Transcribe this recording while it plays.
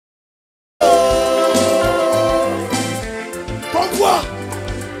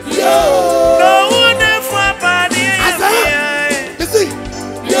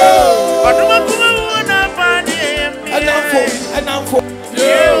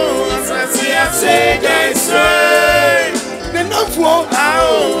say Jason. The number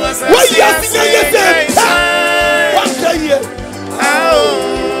what you are saying? One day,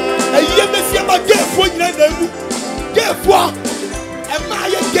 a year Messia, my gay for you, gay for a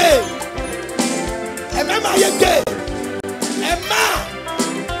Maya gay, a Maya gay, a man,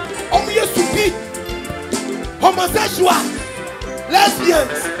 only used to be homosexual,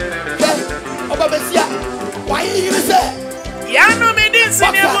 lesbians, over Messia. Why you say? Yeah, no, me this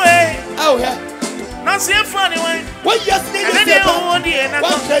in your way. Oh, yeah. Not so funny one. What yes, nigga, one day,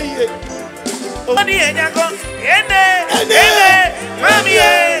 Mammy,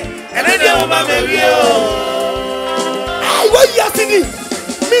 and I know Mammy. I what yes,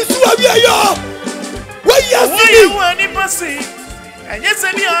 Miss Wabia, what yes, pussy, and yes,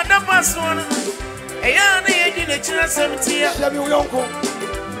 I be on the bus one. A young age in the chance of tea.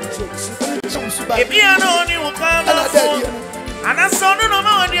 If you know, you will come and I saw no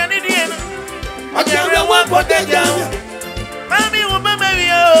more than an idiot. I can't one for the jam. Mammy will marry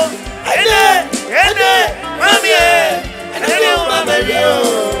you. Mammy, and I know marry you.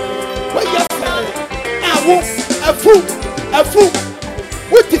 A fool.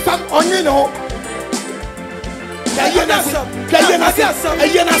 What the fuck on you know?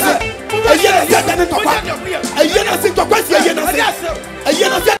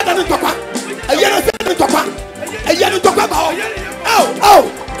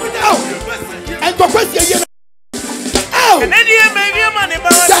 And the question, oh, and then you may be a money,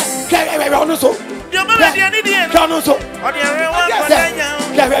 but also, you're not an idiot. also,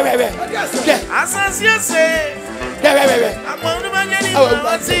 as you say, I'm going to manage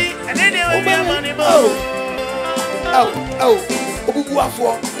and then you will be a money, but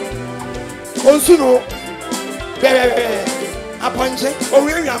Consuno, a punch or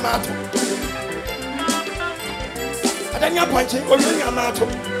really a matter. And then you're punching or really a matter.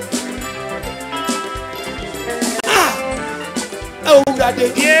 Oh, that day,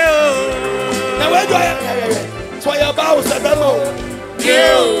 now where do I have? So your bows are demo.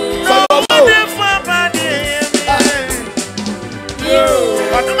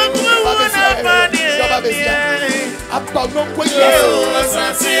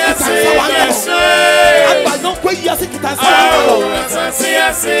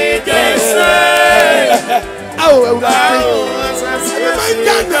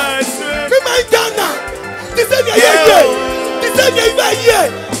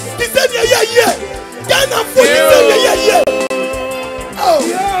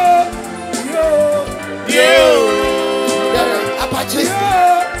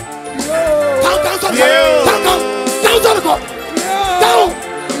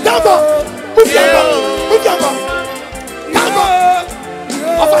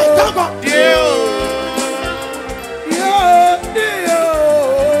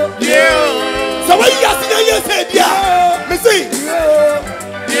 So what you got to say, yeah, Missy?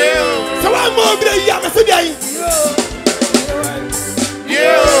 So I'm over there, yeah, Missy.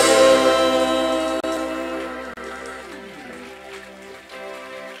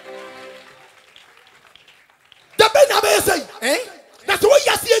 That's what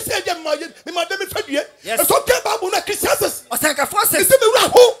you say, the madam is yes, so Babu, Christians. I think I force it.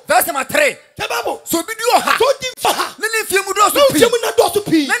 That's my tray. So be do her. So deep for her. Many few would also be to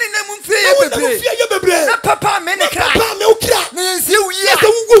pee. Many never fear Papa, many cry. Means you, yes,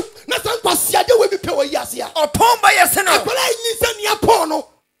 nothing but Siada will be poor, yes, yeah. Or porn by a sinner. But I need some near porno.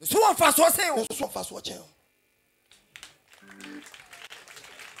 So one fast was saying, so fast watching.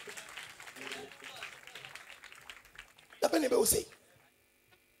 The penny will say.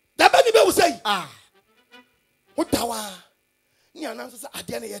 The penny will say, ah, what tower? Near answers at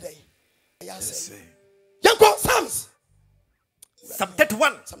the end of the day. Yes, young Psalms. Some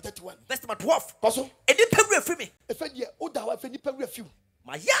 31. That's my 12. Also, a deep for me. If I hear Odawa, if any per few.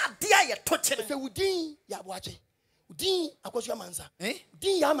 My yard, dear, you're touching. If I would dean, ya watching. Udin, I was your mansa. Eh?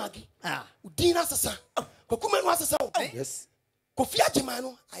 Din Yamagi. Ah, Udin Assasa. Kokuman was a sound. Yes. Kofia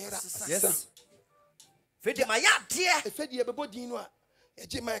Jimano, I had yes. Fede my yard, dear. If I hear about Dino, a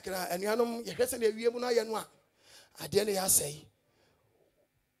Jimaka, and Yanum, you're dressing a Yamuna Yanwa. I dare I say.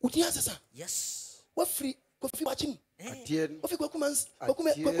 Udin Assasa. Yes. What free coffee watching? Of Kokuman,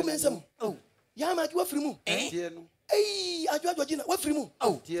 oh, Yamaki, what free moon? Eh? I do Georgina, what free moon?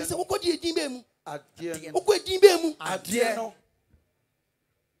 Oh, yes, what could you deem? What could you deem? I dear no.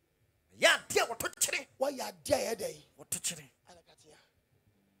 Ya dear, what touching? Why ya dear day? What touching?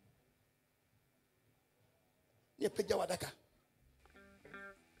 Near Pejawadaka.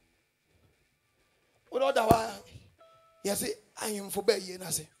 What other one? Yes, I am for Bay, and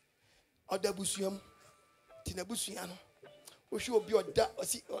I say, or the Busium, Tinabusiano. o should be or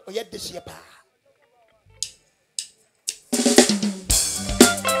yet this year.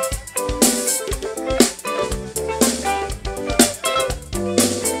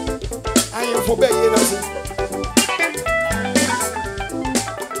 I am for begging.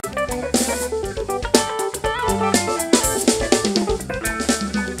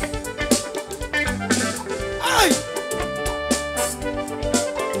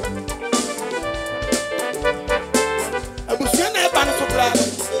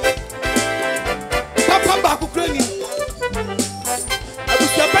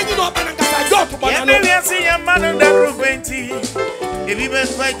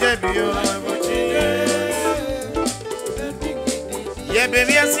 Yeah,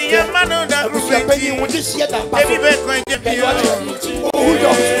 baby, I see your man on that roof. Baby,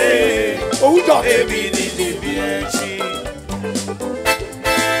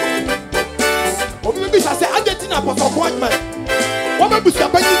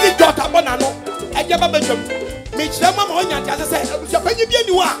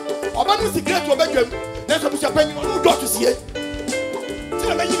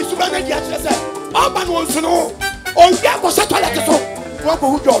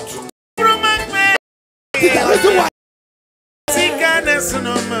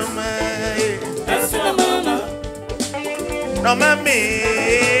 no mami,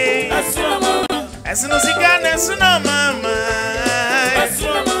 as no cigana, no mama,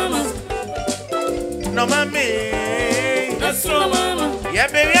 no mami, yeah,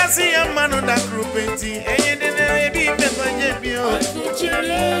 baby, I see a man on that group and tea, and you didn't be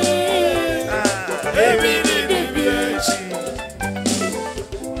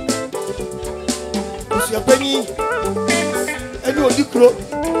Penny, and you decro.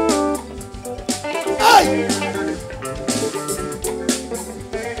 Aye,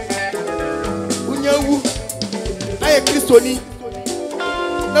 Unyawu, I a Christoni.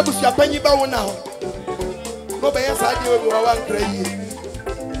 Nabus your penny bow now. No, by a side you are one crazy.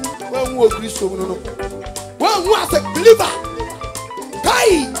 One more Christo, no. One was a believer.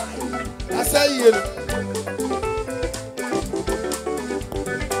 Kai, I say you.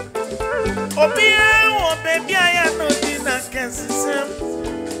 Baby, I am no dinner, Kansas.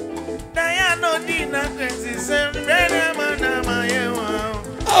 Diana, dinner, Kansas.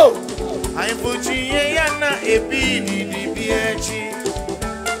 Oh, I'm putting Yana a BDBH.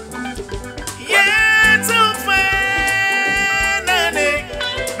 Yeah, so fine.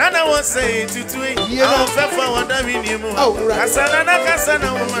 Nana was saying to twin. I'm for what I mean. Oh, Casana,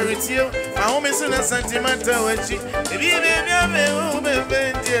 Maritio. My home is in a sentimental when she.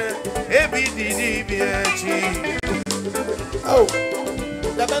 Oh,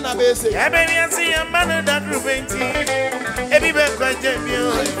 the banana basic. I see a man that group ain't every back by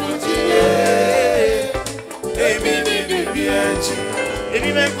champion.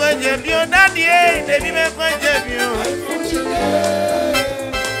 Every back by champion, that day, every back by champion.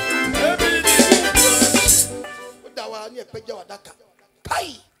 What the one near Peja Daka?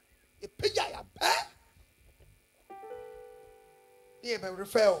 Pie, a Peja, eh? Yeah, but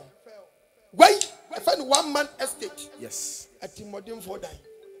refer. Wait, I found 1 man estate. Yes. At the modern for dying.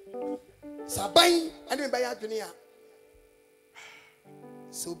 Sabbath, and by a junior.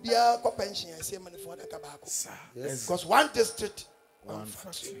 So be a pension and say money for the tobacco. Yes. Because one district, one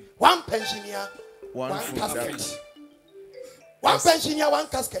factory, one pensioner, one casket. One pensioner, one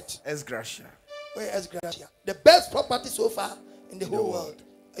casket. As Gracia. As Gracia. The best property so far in the whole world.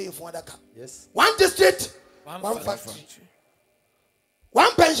 Yes. One district, one factory.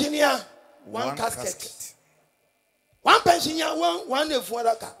 One pensioner, one casket. One pensioner, one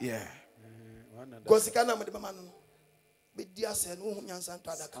Fuadaka. Yeah. Gosikana Madamano. Bidias and Unyansan.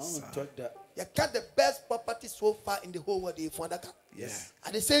 You got the best property so far in the whole world, Fuadaka. Yeah.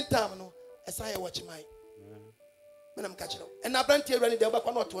 At the same time, no, as I watch my. When I'm catching up. And I brought here running the back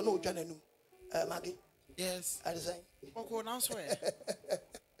not to know Janenu. Maggie. Yes. I say. Okay, now swear.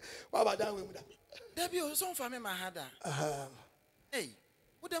 What about that woman? Debbie, who's on for me, my head? Hey,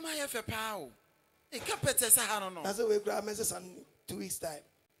 what am I here for power? A carpet is a hand on. That's the way grab messages on 2 weeks' time.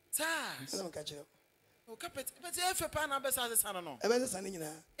 Sir, I'm catching up. Oh, carpet, but if a pan, I'm beside the sun on. I was sending you.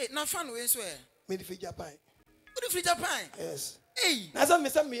 It's not fun, we swear. Made the Japan. What if Japan? Yes. Hey, that's what me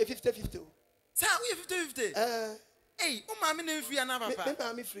send me a 50-50. Sir, we have 50-50. Hey, mamma, if you are not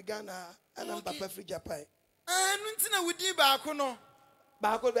I'm free Ghana and I'm Papa free Japan. And we did back on.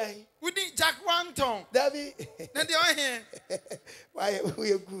 Back away. We did Jack one tongue. Davy. Now they are here. Why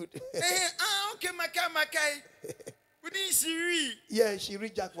we are good. Okay, Mackay. We did Siri. Yeah, she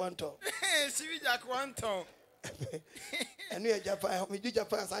read Jack one tongue. Siri Jack one tongue. And we are Japan. We do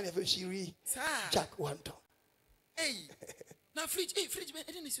Japan sign if she read Jack one tongue. Hey. Na fridge, fridge, I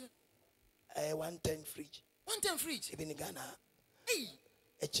didn't see. 110 fridge. 110 fridge. Even in Ghana. Hey.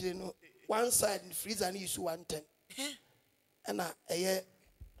 Actually, no. One side in the freezer and use 110. And a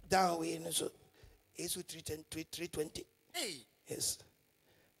down way in so it's 320. Hey. Yes.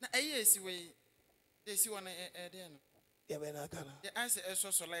 Na yes way. They see one there. Yeah, when I can. The answer is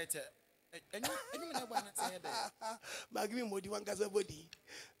so light. And you know what I said. Magmi Modi one casa body.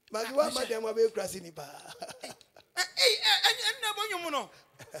 Magua Madame Wabe Crasinipa. Hey, and never you know.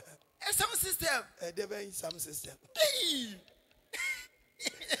 A sound system. A devil some system. Hey.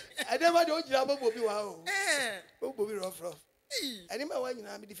 I never know you have a Bobby wow. Bobby rough. I never want you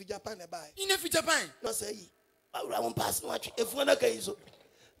to be Japan buy. In a Japan. No say. I won't pass much if one case.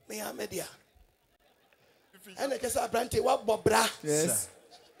 May I media? And I guess I planted what Bobra. Yes.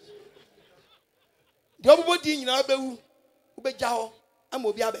 The other body in our boo. Ubejao. I'm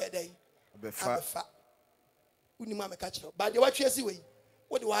will be a bad day. Befa. Unimama catch up. But the watch you see.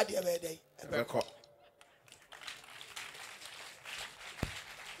 What do I do every day?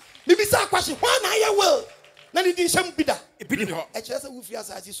 Maybe some question. Why I will? None of these some bidder. A chance of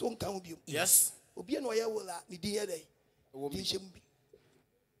Wufias as his own count you. Yes. Obian where will at the dear day.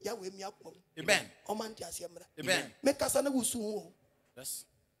 Yahweh me up. Amen. Omantias Yamra. Amen. Make us an Wusu. Yes.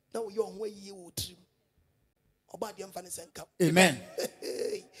 Now your way you will trim. About the unfunny and cup. Amen.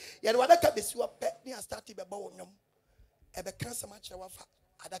 Yet what I can be so pet near starting by Bowum. Ebe cancer match our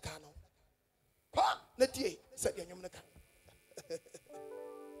Adakano. Let ye said the young.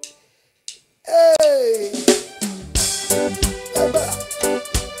 Hey,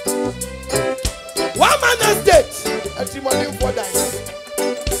 one man has dead. A Timothy for dying.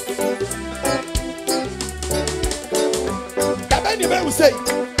 Kabani man will say,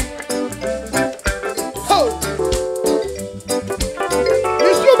 "Oh,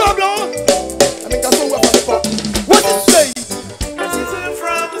 Mr. Babylon." I mean, that's what what is say?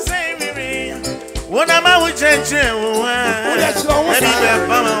 From the same area. What am I with you?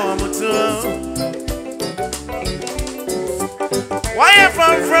 Why am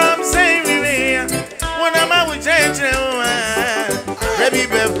from same area? What am I with you? Baby,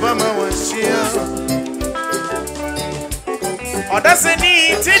 Bama was here. Oh, that's a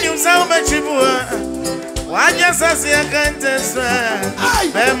need to you so much. Why just as I can't test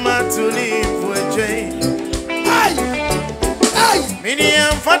Bama to live with Jay.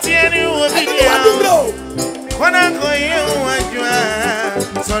 Minium 40 and you will be there. When I go you and you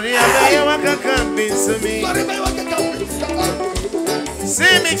are sorry, I can't be to me.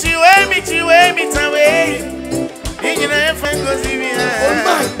 See me, away. In your life, and go see me.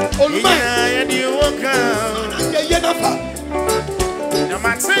 And you walk out. No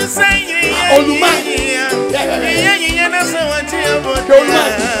matter saying,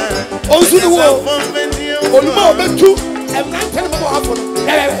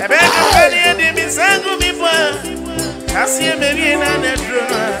 I see a baby in a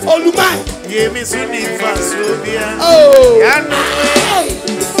drama. Oh, my. Give me some fast. Oh,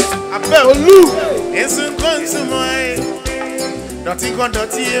 I bet Lou is a consumer. Nothing on the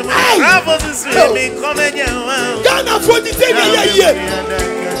team. Bravo, this will be coming. Ghana for the 10 years.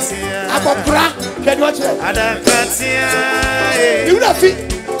 I got crack. Can you watch it? I can't see. You have it.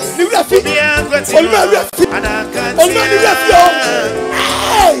 You have it.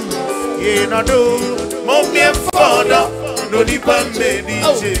 You know, do move me further. No, the family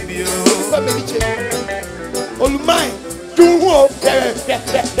champion. Oh, my. Do what?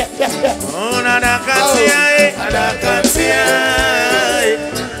 Oh, I can't see.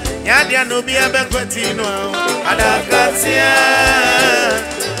 Yadia no be a bequetino. I can't see.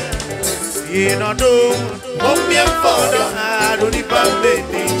 You know, do move me further. I don't the family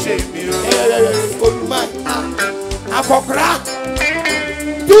champion. Oh, my. I got crack.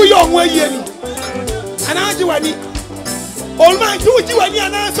 Do your way, Yenny. And I do any. All my do you any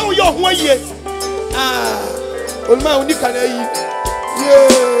and I saw your way. All my only can I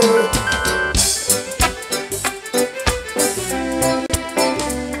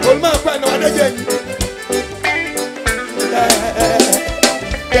all my friend on again.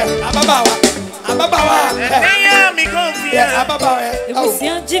 Ababawa. It was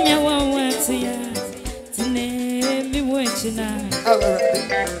your Jimmy one went to ya. Me watching now.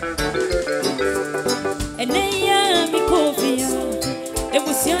 And then me coffee. It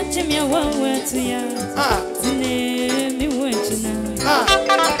was your Jimmy one went to ya. Me watching now.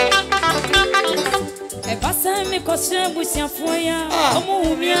 A passa me costume with your foyer.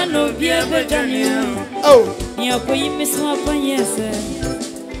 Oh, me I know be a good than you. Oh, you're going miss one for yes.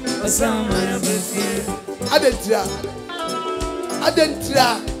 I didn't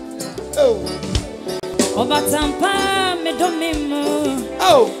try. Oh. Obatampa me domimo.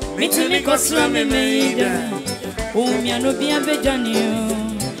 Oh, Me to me kosra me meida. Umya no bia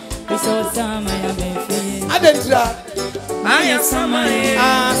bejanio. Peso sama ya befi. Adentra. Aya sama e.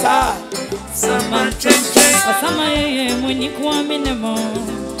 Sa. Sama chenche. Sama e muni kwa minemo.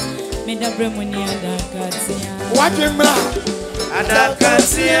 Me da bremuni adakatia. Wajimra.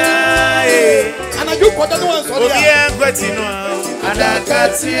 Adakatia eh. Anaju kwata no one so dia. Obi agwatino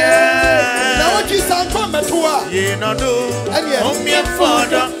adakatia. Na oji sanko metua. Ye no do. Omia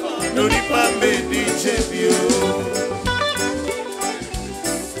foda no nipa me di chebio.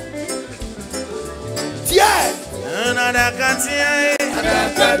 Tie. Adakatia eh.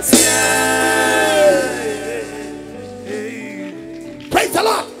 Adakatia. Praise the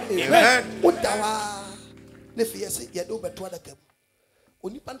Lord. Amen. Udawa. Ne fiese ye do beto adaka.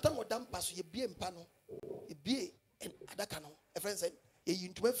 Oni pantan odam paso ye bie mpa no. Ye bie en adaka no. E friend said ye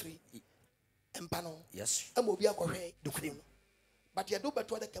yintuma free. Mpa no. Yes. Ama obi akohwe dokune no. But ye do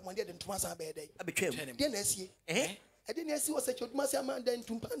beto adaka mo de ntuma san be dey. Abetwem. De na asie. Eh? E de na asie wo se choduma se ama de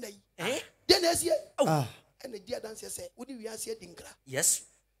ntumpa ndai. Eh? De na asie. Oh. And the dear dancer say, would you ask Dinkra? Yes.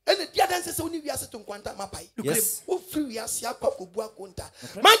 And the dear dancer say, only we ask to Quanta Mapai. Yes. Who free us, Yakop, Buakunta.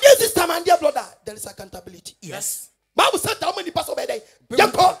 My dear sister, my dear brother, there is accountability. Yes. Bible said how many pass over day?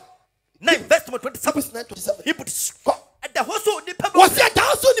 Yanko. 9 verse 27. 9:27. He put his at the house of the pebble. Was there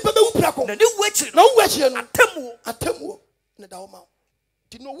also the Pebble Praco? The new witch. No question. Atemu. In the Dauma.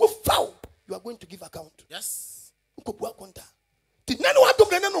 Did no foul you are going to give account. Yes. Buakunta. Did none want to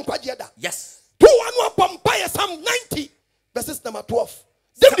bring on Quadiada? Yes. 2-1 Psalm 90 verses number 12.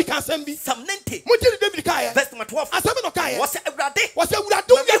 David can send me Psalm 90. Mujiri David Kaya. Verse number 12. Asame no Kaya. Was it every day? Was it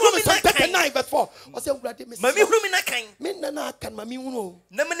Uradu? Psalm 39 verse 4. Was it Uradu? Mami Rumina Kain. Men nana kan mami uno.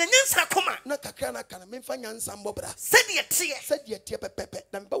 Namanansa Koma. Na kakra na kan men fanya nsam bobra. Said ye tear. Said ye tear pepe.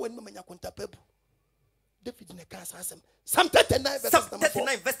 Na mba wen manya konta pebu. David ne kan asem. Psalm 39 verse number 4.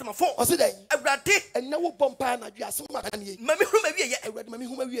 39 verse number 4. Was it then? Every day. And now bompa na dua asem ma kan ye. Mami Rumina ye. Uradu mami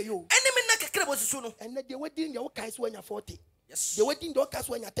huma wie yo. Enemy na kakra was suno. And the wedding your kai so anya 40. Yes. The wedding your kai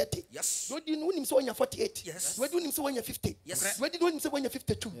so anya 30. Yes. The wedding unim so anya 48. Yes. The wedding unim so anya 50. Yes. The wedding unim so anya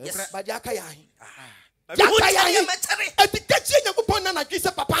 52. Yes. But ya kai ya. Mami Ya matare. Etikachi nyakopon na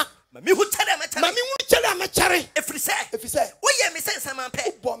dwese papa. Mami hu tare matare. Mami wu chere amachare. If you say. Oye Yeah, me say sama pe.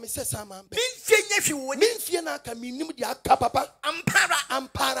 bo me se sama be. Minfie nya hwi wo ni. Minfie na aka minim dia aka papa.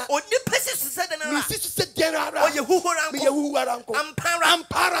 Ampara. Oni pese su se de na. Mi si se general. Oye huhora Me nko. ye huwara nko.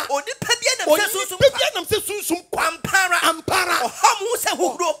 Ampara. Oni pe bia na Oni se sunsum. pe bia nam se sunsum kwa. Ampara. Ohamu se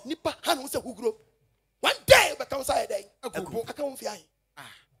hugro. Nipa hanu se hugro. One day be kan say day. Aka won fi ahe.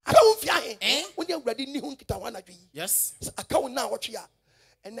 Aka won fi ahe. Woni awurade ni hu nkita wana dwi. Yes. Aka won na wotwe a.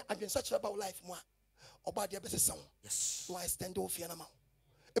 And adwensa kire about life mo a. Oba de be sesa wo. Yes. So I stand over fear na ma.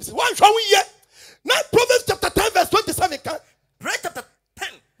 If it's one shall we yet. Now Proverbs chapter 10 verse 27. Right chapter 10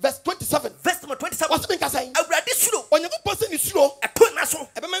 Verse 27. verse number 27. What's been saying? Awurade suro. When you person is slow, E to na so.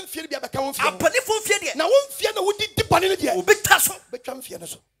 ebe man fear be abeka won fear. Apani fo fie de. Na won fear na wodi di bane ne de. Obi ta so. Betwam fear no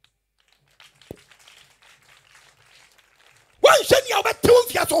so. Wan shani a obete won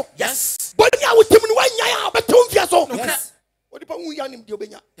fear so. Yes. Boni a wotim no wan yan a obete won fear so. Yes. Odi pa wu yan nim de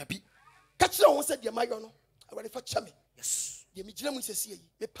obenya. Dabi. Ka kire won se de mayo no. Awurade fa chame. Yes. De mi gina mu sese yi.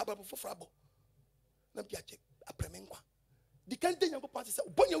 Me pa babo foforo abo. Na bia je apremenkwa. Di kan de nyanko pa se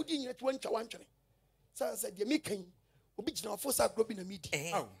bonya odi nyina ti wantwa wantwene. San se de mi kan obi gina ofo sa agro bi na midi.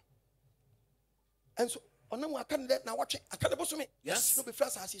 And so onam aka ne na watwe aka de boso me. Yes. No be fra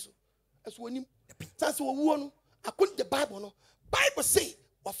sa so. Eso onim. San se wo wuo no akon the Bible no. Bible say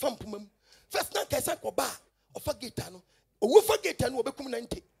wa fam pomam. First na kesa ko ba ofa gate no. Owo fa gate no obekum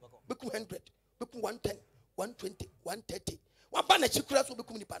 90. Bekum 100. Bekum 110, 120, 130. Wa ba na chikura so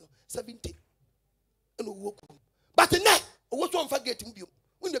bekum nipa no 70. No wo kum. But now owo so on gate mu biom.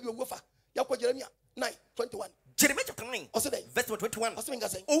 Won da bi owo fa. Yakọ Jeremia 9:21. Jeremia chapter 9 verse 21. Ose menga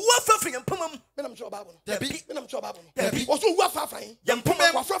say. Owo afafri yampomam. Me nam sure Bible. Dabi. Me nam sure Bible. Dabi. Oso owo afafran.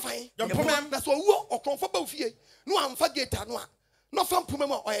 Yampomam. Wa afafran. Yampomam. Na so owo okromfo ba ofie. No amfa gate no a. No fam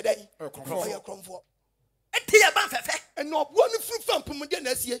pomam a oye den. Oye kromfo. Eti ya ban fefe. And no one free fam pomam de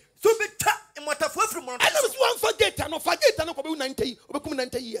na asie. So be twa imotafo afri mo. And no one for gate no for gate no ko be 90. Obekum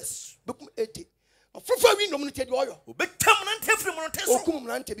 90 years. Bekum 80. Ofufa wi nom no te de oyo. Obetam na ntafri mo nteso. Okum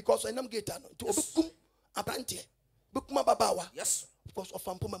nante because enam gate no. To obekum abante. Bekum ababawa. Yes. Because of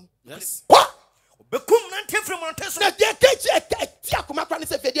fam pomam. Yes. Kwa. Obekum na ntafri mo nteso. Na de kechi ti akoma kra ne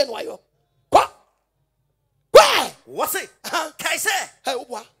se fedie no ayo. Kwa. Kwa. What's it? Kai say. Hey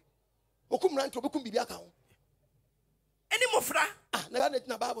obwa. Okum nante obekum bibia ka ho. Any mofra? Na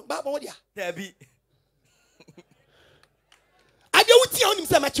na Bible. Bible what dia? Dabi. Ade you tell him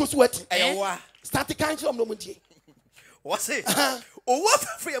some matches what? Start the kind of moment. What's it? Oh, what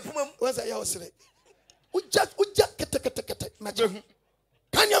for your woman? Was I also? Just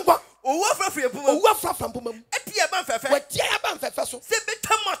can you go? Oh, what for your woman? What from woman? At the above, what Yaban Fesso? say,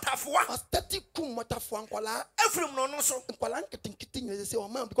 Betamata, Static Kumata Francola, every no so. Kitting as a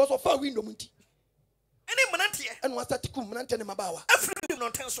man because of our window. Any manantia, And was that Kumanant and Mabawa? every no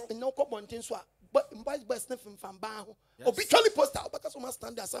so. And no common things, but in vice by sniffing from Baho. Obitually post out because we must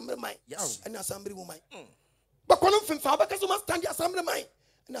stand the assembly mine. Yes. And assembly woman. But one of them found because we must stand the assembly mine.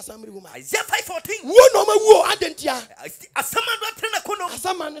 And assembly woman. Isaiah 5:14. One no more war, Adentia. A summon Ratrinacono.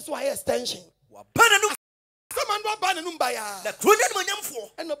 Some man is why extension. Bananu, Some man will ban a numbaya. the Kunan Manam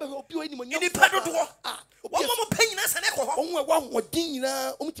for. And no hope you anymore. Any part of the war. One more pain as an echo. Only one more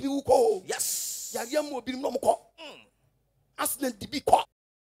dinner, Umti. Yes. Yam will be no more. Aslan to be caught.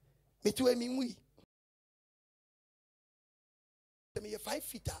 Me too, I mean, we. 5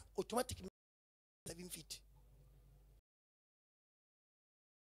 feet, automatically 7 feet.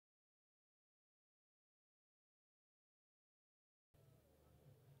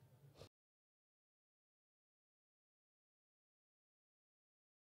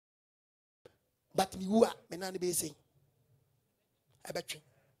 But me who are menani be saying, I bet you.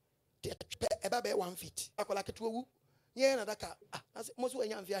 Eba be 1 feet. Akola ketu ye na daka. Ah, most we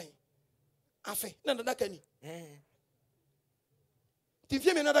nyam fia. Afe na daka ni.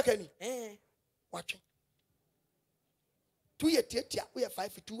 Tifie me na daka ni. Watch. 2 year tetia, we are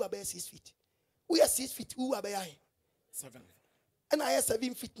 5 feet, 2 are 6 feet. We are 6 feet, 2 are 7. And I have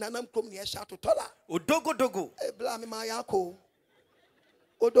 7 feet, Nanam come near Shato Tola. Odogo dogo. Blame my yako.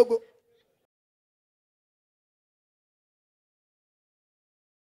 Odogo.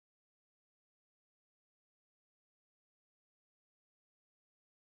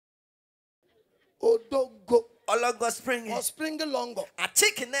 Odogo. Olongo spring. Or spring longo. A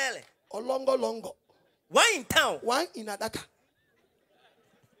chicken early. Or longo. One in town. One in Adaka.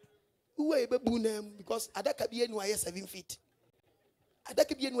 Who are baboon because Adaka be anywhere 7 feet.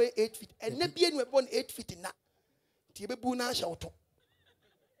 Adaka be anywhere 8 feet. And not be anywhere 8 feet in that. Tibebuna shout.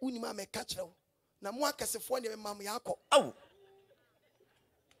 Unima me catch them. Namwaka se phone ya mama yako. Oh.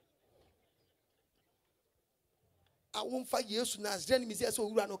 I won't fight years soon as Jenny Mizia so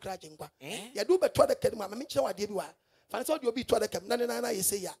run no cracking. Ya do but try the cam, make sure I did one. Fancy you'll be try the cam, nana, you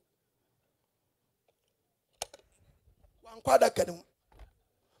say ya. One quarter canoe.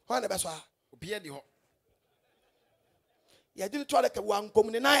 One of us are. Ya didn't try the cam one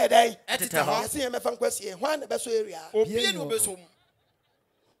coming in a day. At it, I see him a fan question. One the best area. I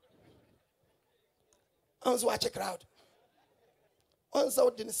was watch a crowd. Once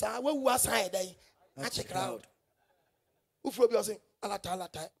out in the side, where was I day? Watch a crowd. Ufro bi osin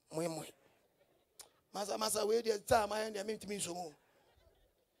alata moy masa we dey time I dey meet me so mo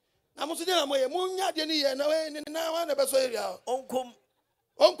na mo so dey na moye mo nya de ni ye na we ni na wa na be so area onkom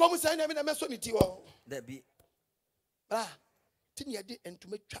say na me na me so ni ti wo da bi bra tin ye de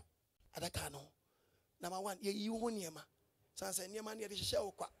entuma twa adaka no number 1 ye yi ho niema sanse niema na ye de hye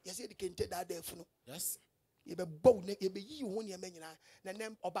wo kwa ye se de kente da da afu no yes ye be bow na ye be yi ho niema nyina na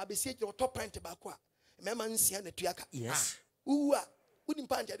nem oba be se je top pint ba kwa Mema nsia na tuaka. Yes. Uwa, udi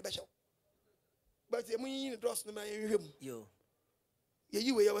mpante ade behyew. But ye munyi ni dross no ma ye hwem. Yo. Ye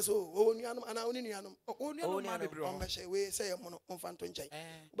yiwe ye waso, o nuanom ana oni nuanom. O nuanom ma bebre o behye we say ye mo no mfanto nkyai.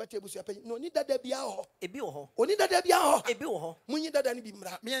 But ebusu apanyi no ni dada bia ho. Ebi wo ho. Oni dada bia ho. Ebi wo ho. Munyi dada ni bi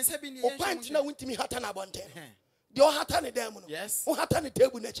mra. Me ense bi ni ye. O pant na wuntimi hata na bonte. De o hata ne dem no. Yes. O hata ne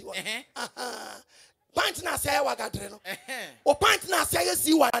table na chi wo. Aha. Pant na say wa gadre no. O pant na say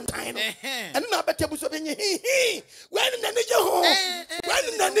si wa ntan no. Eno na betebu so benye hi. When na ni je ho.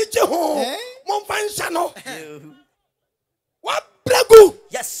 When na ni je ho. Mo fansha no. What bragu?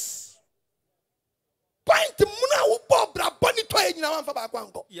 Yes. Pant muna wo bo bra boni to e nyina wan fa ba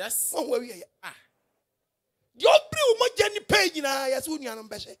kwanko. Yes. Won wa wi ye. Ah. Di obri wo mo je ni page na yes wo nuanom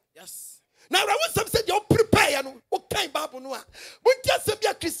behye. Yes. Now, I want some say you prepare and what kind Bible no. But just be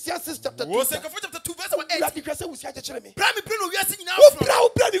a Christian sister chapter 2. Chapter 2 verse 8. You can say we say church me. Prime pray no we are singing now.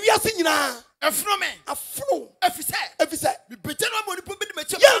 Oh, bra we are singing now. Afro me. Afro. Efise. Me beja no mo ni po be di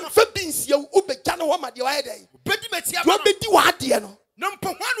metia. Ya fa beans ye wo beja no ho ma de wa dey. Be di metia. Do be di wa de no. No mpo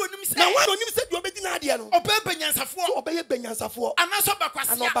hwan onim say. Na hwan onim say do be di na de no. Obe benyansafo. So obe ye benyansafo. Anaso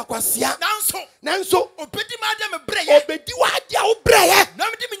bakwasia. Anobakwasia. Nanso. Obe di ma de me bre ye. Obe di wa de wo bre ye. Na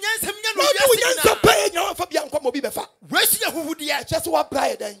me di me nyansam nya no. So pay no for bian come obi befa. Where's your who dia? Just what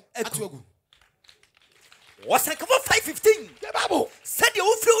bride then. Atuagu. What's like 5:15? The Bible said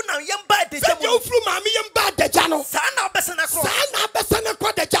you flew now yam bad de jano. You flew mami yam bad de jano. Sana besana kro. Sana besana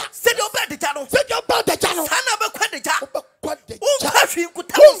kwa de ja. Said you bad de jano. Said you bad de jano. Sana be kwa de ja. Kwa de ja.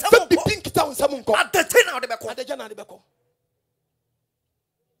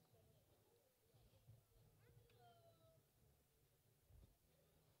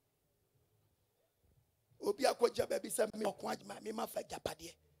 Obi akwaja baby say me okwajima me ma fa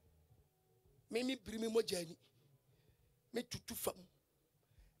japade. Me biri me mojani. Me tutu fam.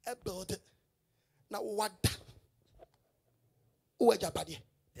 E build na wada. Uwe japade.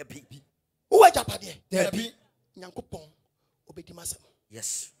 Debi. Uwe japade. Debi. Nyankopon obedi masem.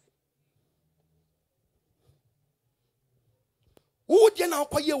 Yes. Wo de na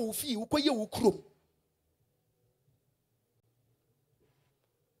akoye wo fi, wo koye wo krom.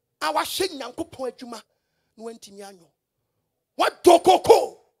 Awa hye Nyankopon adwuma no antimi anyo. What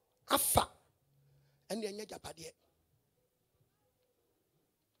dokoko afa. Ene enye japade.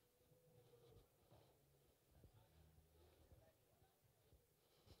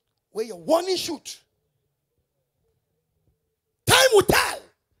 Where your warning shoot. Time will tell.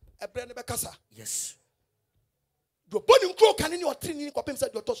 Yes. Do boni nkro kan ni otri ni kopem say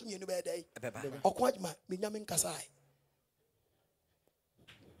do toso mienu be dey. Okwajima me nyame nkasa ai.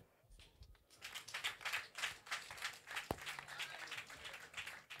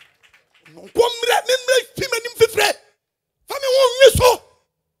 No komre memre fimanim fifre. Fami won nyeso.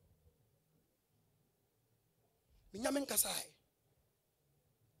 Me nyame nkasa ai.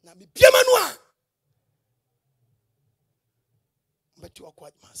 Na me biema no a. Mbati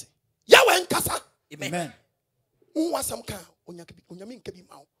okwajima say. Yahweh nkasa. Amen. Wasam kan onyame nka bi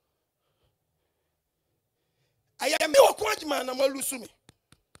mawo ayame okwajima na malusu me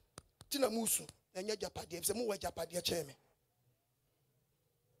tina musu enya japade se mu wa japade che me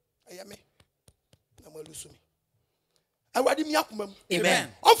ayame na malusu me awadi mi akomam.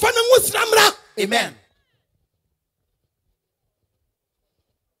 Amen. Ofa na ngusramra. Amen.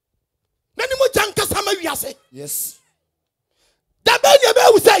 Nani mo janka sama wiase. Yes. Da be ne be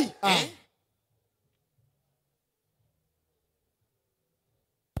usai.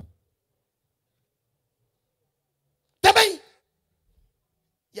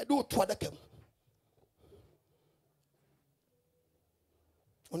 Ya do to adakam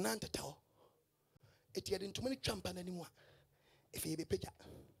onanta tawo eti yade ntumani twampa na nimu a efe ye bepeja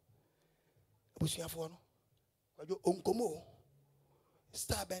abusuafo no kwajo onkomo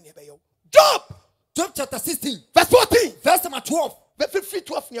star ben ye beyo Job chapter 16 verse 14 verse number 12 verse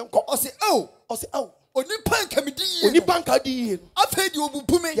 12 nyanko o say oh onipa nka me di onipa nka di afa di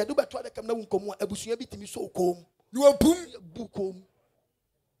obubume ya do beto adakam na onkomo abusua bitimi so okom ni obum bukom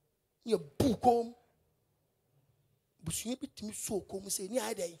ni bukom busuye bitimi so okom se ni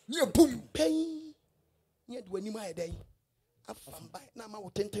ayedai ni obum pen ni ade wani ma ayedai afamba na ma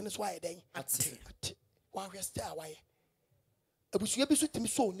wotenten so ayedai ate wa hwesta awaye abusuye bi so timi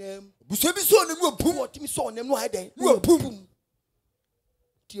so nam busuye bi so nam ni obum o timi so nam no ayedai ni obum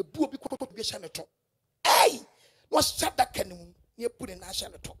ti ebu obi kokoko bi hye ne to no shada kanum ni ebu ne na hye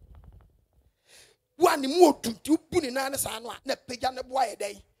ne to wani mu otuntu bu ni na ne sa no a na peja ne bo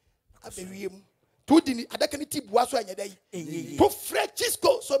ayedai abewiem to dini adaka ni tibua so anya dai to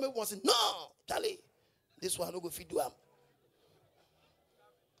Francisco so me was no Charlie this one no go fit do am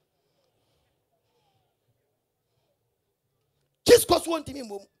Cisco so want me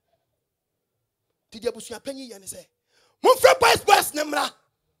mom ti dia busu apanyi ye ne say mon frère boys nemra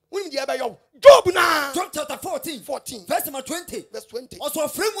woni dia ba yo Job na Job chapter 14 verse number 20 also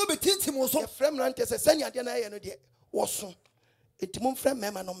frame we betintim wo so frame na ntese sanya dia na ye no de wo so etimum frame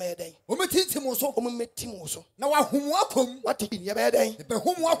mema no me den o metintim wo so o metim wo so na wa homu akom what be ye be den ye be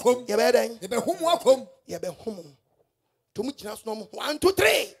homu akom ye be den ye be homu akom ye be homu to mu gina so no 1 2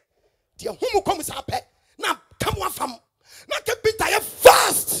 3 ti homu kom sa pe na kam wa fam na ke binta ye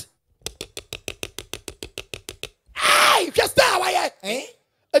fast just that way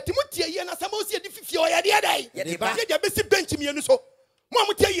etimu tie ye na sama osi edi fifie o ye de dai ye de be si bench mi enu so mo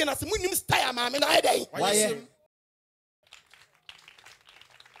am tie ye na se munim style ma me na ye dai why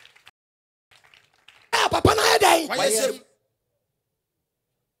papa na ye dai why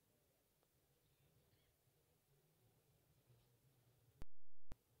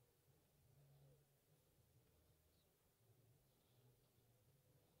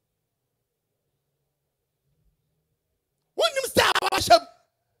munim style wa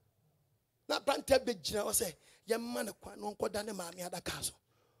na branta be gina o say ye ma ne kwa no nkoda ne maami adaka so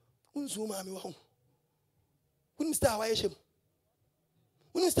unzu maami wa ho munim style wa ye shem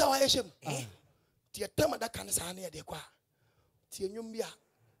munim style wa ye shem ti etam adaka ne sa na ye de kwa ti enwom bia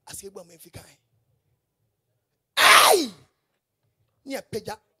ase egba ma fika ni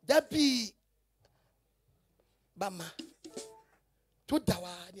apeja dabi bama to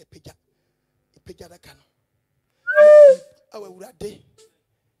dawa ni apeja adaka no awe urade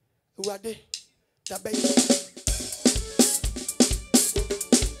da bay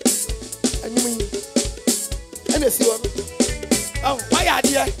anyimi ene si won why are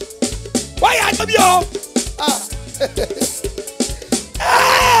there bio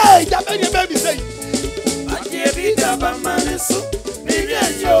Hey, that baby say. Adiebi daba maneso,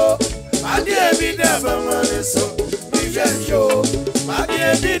 mijenjo. Adiebi daba maneso, mijenjo.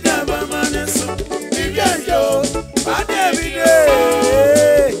 Adiebi daba maneso, mijenjo. Adiebi de,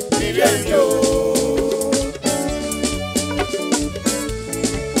 mijenjo.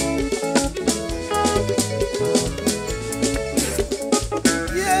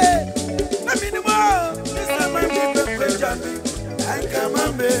 Yeah, I mean the world. This time I'm people question me. I come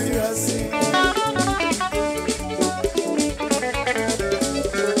and make you see.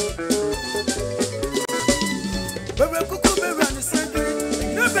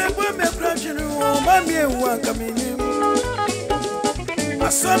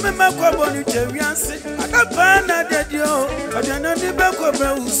 I saw me my carbon cherryance. I got banana dead yo. I don't know the back of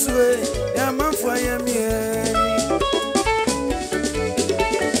my usue. Yeah, man, for me.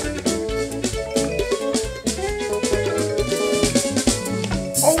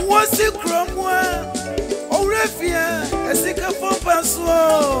 Oh, what's it cromwa? Oh, refia. I think I found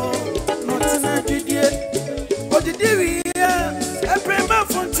password. Not in a didier. What did you hear? I pray my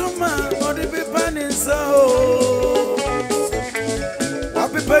phone to man. Or the paper in so.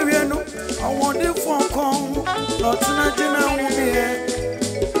 I want the phone call, not in a general here.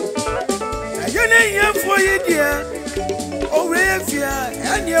 You name for you, dear. Oh, if you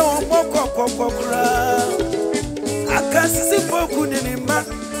and you walk up, I can't see Pokun in man.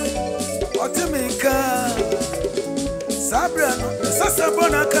 What to make Sabrano,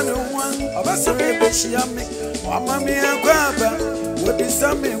 Sassabona can one of us a baby, she and me. Mamma mia, grabber, would be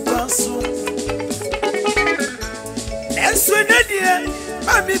something soon. And so, dear.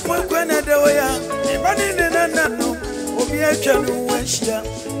 Mami pokwana dawaya ibani nena no obi atwa no wanhia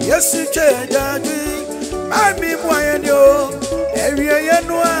yesu twa dadi mami moye no ewie ye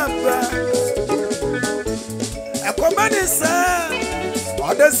no aba akomani sa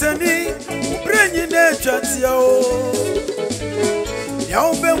odesani ubrenyi na twatia o ya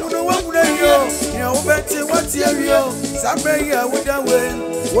obe hunu wawura yo ya obeti watia yo sabe ya wudawe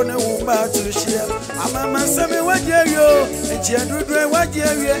wona wumba tushia amama same wajeyo echiadudwe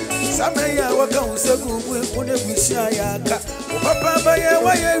wajeye same ya waka usagubu wona busia yaka papa baye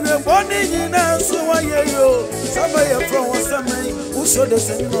wayewe boni nyina so wayeyo same ya from wasame usodo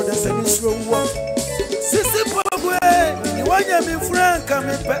senino da senisro wo sisi pogwe ni wanya mi franka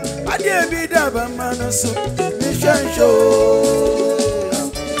me pe ade bi da ba manoso mi shansho.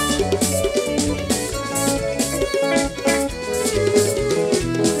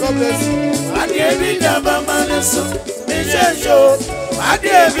 Adiebi daba maneso, mijenjo.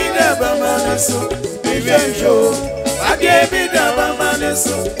 Adiebi daba maneso, mijenjo. Adiebi daba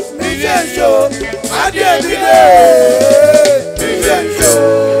maneso, mijenjo. Adiebi de, mijenjo.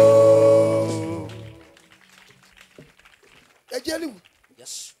 Ejeli.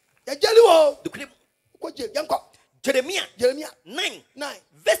 Yes. Ejeli wo. The clip. Ko je yanko. Jeremiah 9.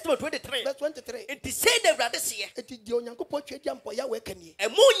 Verse 23. Verse 23. It is said that rather see. It is the Onyankopon twa jampo ya wekani. E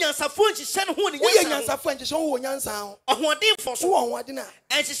mu nyansafo nhihye no ho ne Wo nyansafo nhihye wo nyansa ho. Ohodinfo so. Wo hoden a.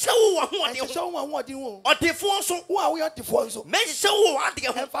 Enhihye wo hoden ho. Nhihye wo hoden ho. Odefo so. Wo a wo odefo so. Menhihye wo ade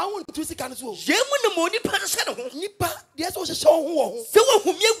ho. Emfa ho ntu sika no so. Yemu ne mo nipa no hye ne ho. Nipa de so hye wo ho. Se wo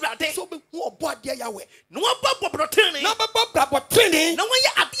humi awurade. So be wo obo ade Yahweh. No wo bobrotene. Na bobrotene. Na wo ye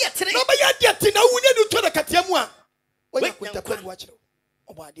ade tere. Na be ye ade tere na wo ne du to da katiamu a. Wo ya kwenta kwadu wa kire.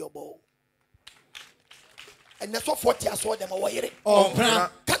 Obo ade obo. And that's what 40 I saw them away. Oh,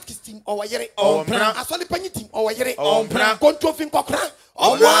 Catchistim or Yere. Oh, I saw the Panitim or Yere. Oh, Controlling Cockra.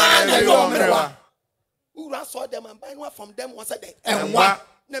 Oh, one. Who saw them and buy one from them once a day. And what?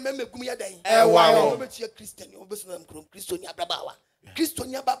 Never make me a day. Wow. You're Christian, you're Muslim, Christonia Babawa.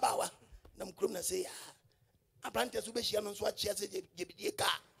 Christonia Babawa. Nam Krumna say, Abrantes who be she announced what she has a car.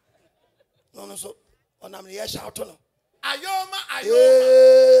 No, so on Amnia shout on. Ayoma.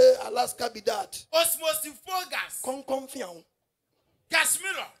 Alaska be that. Osmosis gas. Confiant.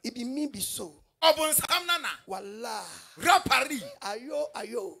 Gasmiro. It be me be so. Obon Samnana. Walla. Rapari.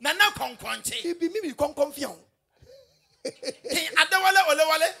 Ayo. Nana Conconche. It be me be confiant. Adawale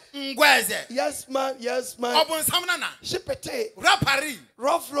Olewale. Ngweze. Yes, man. Obon Samnana. Shipete. Rapari.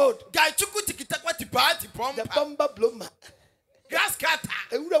 Rough road. Guy chuku tikitakwa tipati pompa. The bomba bloma. Grass cutter.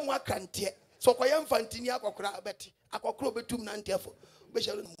 Ewura mu akrantie. So kwa yamfantini akokra abeti. Akokro betum na ntiafo. Be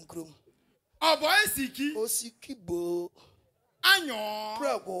shalo nkrom. Obo esiki. Osiki bo. Anyo.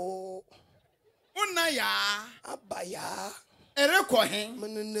 Prego. Unaya. Abaya. Erekohen.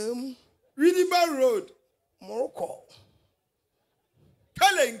 Menenam. Winneba Road. Morocco.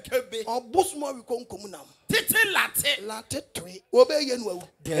 Kale. nkebe. Obusmo we konkomunam. Titi latte. Latte tree. Obe yenwa.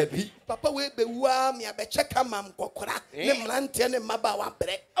 Debi. Papa we be wa me abecheka mam kokora. Ne mlante ne maba wa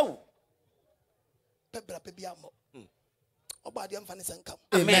bre. Oh. Pebra pebiamo. Obadi amfani sankam.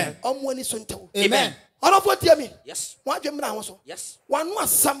 Amen. Omwani sontew. Amen. Onofo tie mi. Yes. Wadwe mra ho so. Yes. Wanu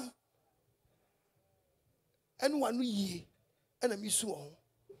asam. Enu wanu yie. Ena mi su ho.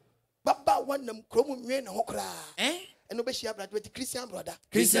 Baba wanam kromu nwe na ho kra. Eno be shia brother with Christian brother.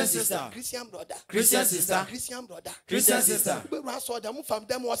 Christian sister. Christian brother. Christian sister. Christian brother. Christian sister. We ran so dem fam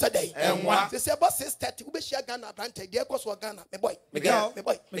dem was a day. They say about 6:30 we be shia Ghana brother. Dey cause Ghana. Me boy. Me boy. Me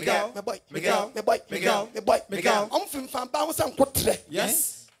boy. Me boy. Me boy. Me boy. Me boy. Me boy. Fim fam ba wo san kotre.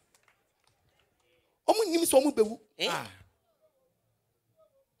 Yes. Omu nim so mu bewu.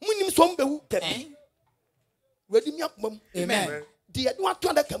 Mu nim so mu bewu. Wedi mi akmam. Amen. Di adu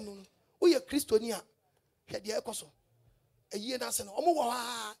atwa kam no. Wo ye Kristoni a hwe de ekoso. Aye na se no omo wo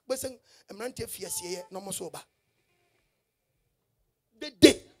ha besen emrante fiasie no mo so ba.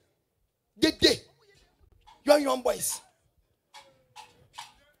 Dede. Young boys.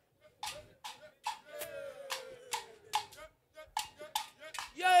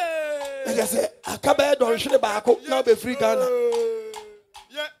 Yeah. Like I say, akabe don hwere baako na be free Ghana.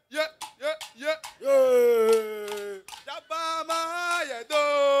 Yeah. Yabama yado.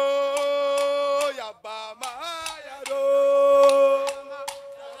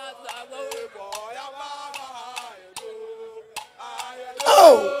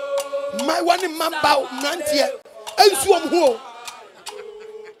 Oh, my one in Mamba, Nantia, and swam ho.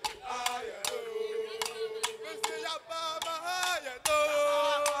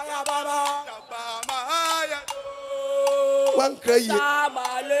 One cry.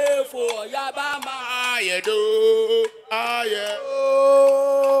 Samale for Yabama Yado.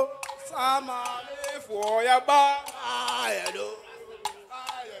 Samale for Yabama Yado.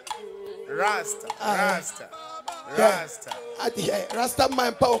 Rasta. Rasta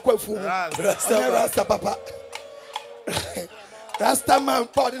man power kwafu. Rasta papa. Rasta man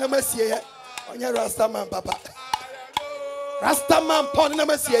power na masie. Onya Rasta man papa. Rasta man power na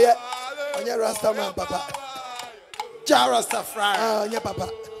masie. Onya Rasta man papa. Rasta fry. Onya papa.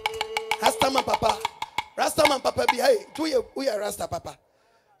 Rasta man papa. Rasta man papa be hey. We are Rasta papa.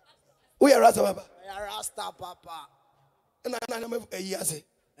 We are Rasta papa. Rasta papa. Na me say.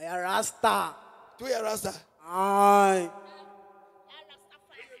 Rasta. We are Rasta. Aye.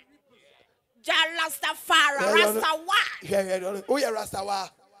 Rastafari. Rastawa. Oh yeah, Rastawa.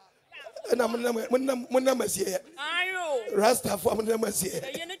 And I'm never see it. Rastawa, I'm never see it.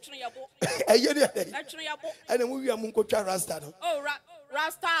 And then we are Munko Rasta. Oh,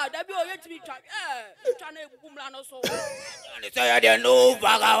 Rasta, that be all to be tried. Trying to Bumlano so. I don't know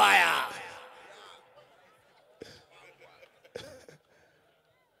Bagawaya.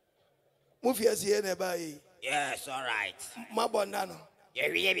 Move your here nearby. Yes, all right. Mabonano.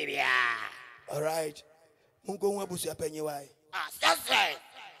 Yeah. All right. Mungo Wabusia Penny. Why? That's right.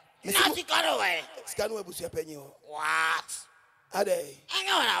 Nothing got away. Scanwa Busia Penny. What? Are they? I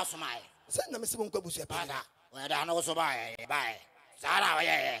know what else, my. Send them some Busia Penny. Well, I know so by. Sarah,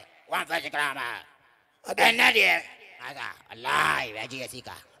 yeah. 150 grams. And that year. Alive,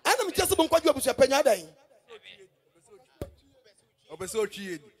 Jessica. I'm just about what you Busia Penny. So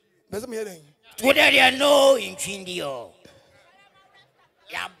cheap. Doesn't mean Today, you know in Chindio.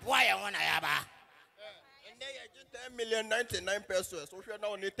 Yeah, boy, I want to have a. 10,099 pesos. So we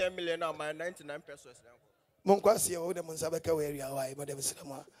now need 10 million now. My 99 pesos now. Monkwasi o de Monsabeka area why madam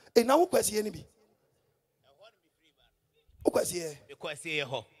Sinama. E na wo kwasi e ni bi. O kwasi e. E kwasi e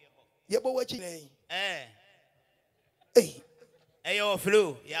ho. Ye bo wachi nei. Eh yo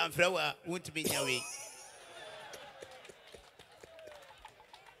flu, ya mfrawa won't be nyawe.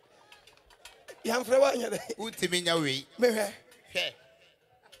 Ya mfrawa nya de. Won't be nyawe. Me hwe. Hwe.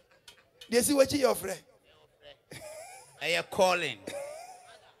 Dey si wachi your friend. I calling.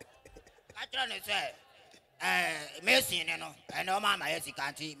 I trying to say, Messi, you know, I know Mama, yes, you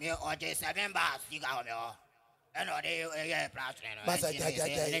can't see me or just 7 bars. You got me, and all day, Basa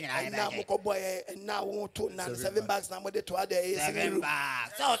jaja. Now Moko boy, and now won't 2 9 7 bags. Now more than 2 days. 7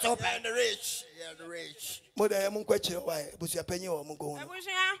 bars. So paying the rich. Yeah, the rich. Mother, I'm question why Busia Penny or Mungo.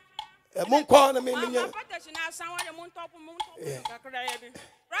 Munko na me.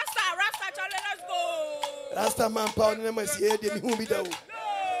 Rasta, Charlie, let's go. Rasta man pound na masi e de mi hu bi da o. E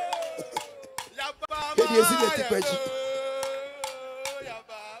de esi de tikwachi.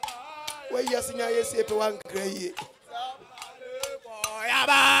 We yasinya yesi pe wan kraye. Ya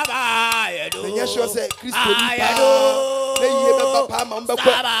baba yedo. Nya sure say Kristo ni pa. Na yie be papa ma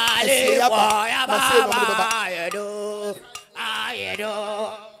mbakwa. Ya baba yedo.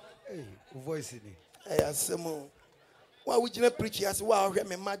 Hey, voice in it. Hey, Asemo. Why would you not preach as well?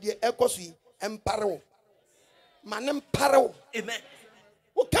 My dear, Ecosi, Emparo. Man, Emparo. Amen.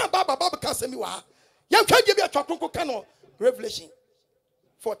 Who can't Baba Casamiwa? You can't give me a chocolate canoe. Revelation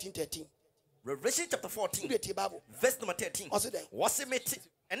 14:13. Revelation chapter 14, verse number 13. What's it made?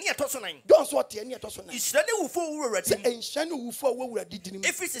 And yet, don't sort any at us. It's ready who ready. And Shanu who for what did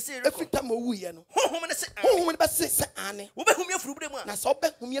if it's a every time we are no. Who say, Annie, who be whom you na so be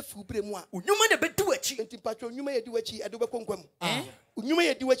whom you fu bremua. You may be do a cheat. Patron, you may do a cheat at the Conquam. You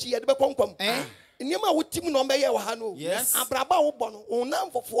may do a cheat at the Conquam. In Yama would Tim no Mayor Hano. Yes, Abraba Bono, or none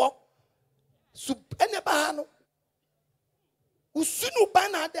for 4. Sup and a bahano. Who soon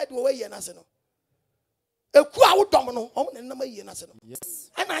ban our dead away and asino. A crowd domino, home and number yen asino. Yes,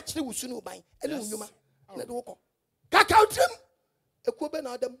 and actually we soon buy and Yuma. Let walk. Cacao trim. A Quben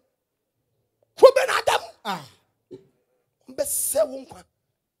Adam. Quben Adam. Ah. Best say won't.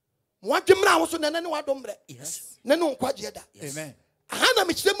 What you now was on an annual dombre. Yes. Nano quadjeda. Amen. Hannah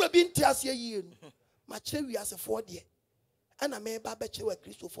Mitchell will be in Tiasia year. My cherry as a 4 year. And I may babette a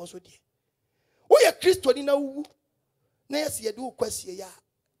Christo for so dear. We are Christo in a woo. Nurse, you do question ya.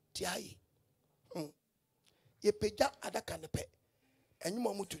 Tiai. Ye peja adakanepe. And you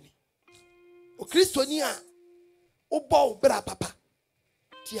mamutuni. O Christonia. O bow bra papa.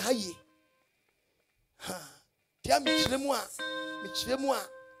 Tiai. Ha. Tia Michlemua.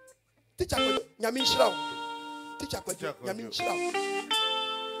 Teacher Yamin Shroud. Teacher Yamin Shroud.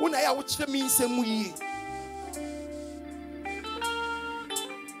 When I watch the means and we.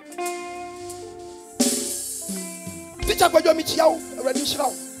 Teacher Michel, already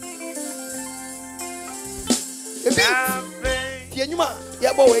Shroud. Tianuma,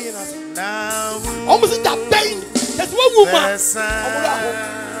 ya boy in us. Almost in that pain. That's one woman.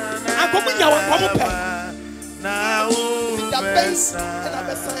 I'm coming now. I'm now. That pain and I'm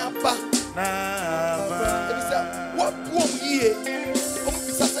a sign. What won't ye?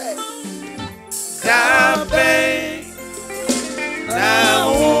 That pain now.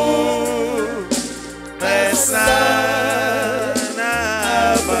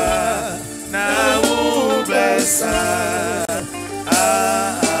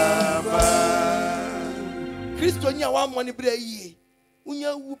 Christonia one money bray.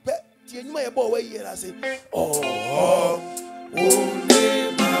 Unya whoop you may have away here. I say, oh,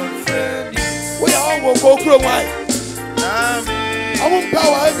 only my friend. We all will go through my. I won't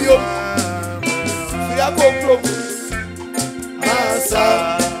power you. We are going through. Asa,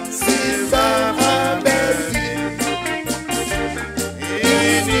 Silva,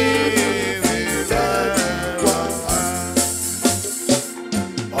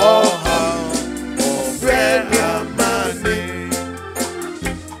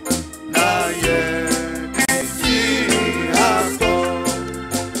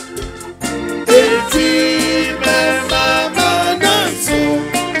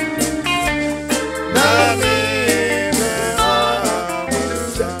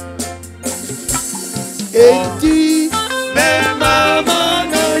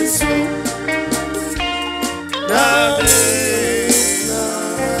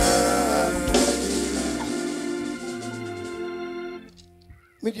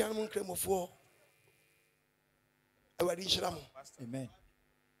 Amen.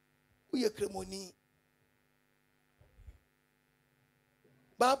 We are cremoni.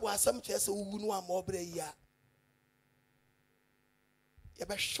 Babu has some chess who know more breya.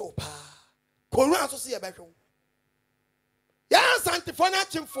 Yaba shopa. Koran to see a better. Yes, Antiphona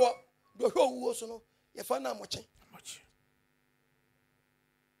chim for the whole was no. Your father watching.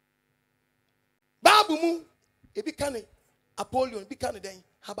 Babu mu, a big canny, Apollyon, big canny,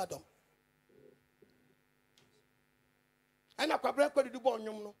 Habadom. And a quabrac do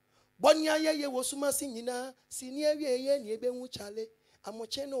bonum. Bonya ye was singing, senior ye, near Chale, a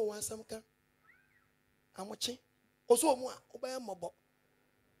mocheno was some can. A moche. Also, more, obey a mobo.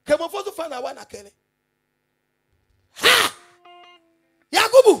 Come on for the fun, I want a kelly. Ha!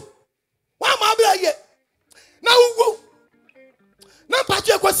 Yakubu! Why, my brother? Now go. Now,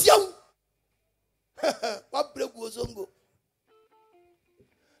 Patrick was young. What break was on go?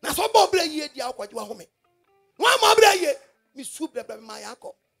 Now, so Bob Bray, the outward you are home. Why, my brother? Miss Soup, my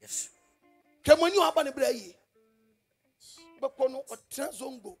uncle. Yes. Come on, you have a bray. But Kono or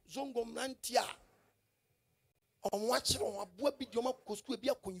Tranzongo, Zongo Mantia. On watching on a boy big Yoma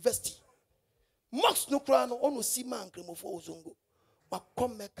Cosquibia University. Max no crown or no sea man cream of Zongo. But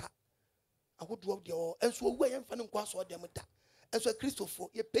come meka. I would drop the all, and so away and find quas or them. And so Christopher,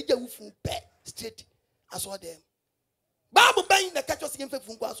 you pay your from pet straight. I saw them. Babu bang the catch us in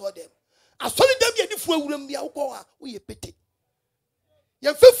from quas or them. I saw them get the full room, the alcohol, we a pity.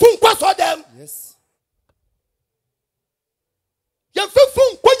 Yan fifun kwa so dem. Yes. Yan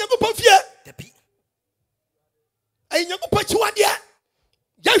fifun kwa Nyankopon fie. Depi. Ay Nyankopon chiwade.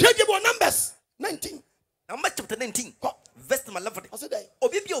 Ya hwede bo Numbers 19. Numbers chapter 19. Verse number 11. I said,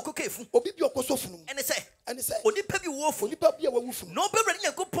 Obi bi okokefu. Obi bi okosofunu. Ene say. And say. Onipa bi wofu. Onipa bi awufu. No be ready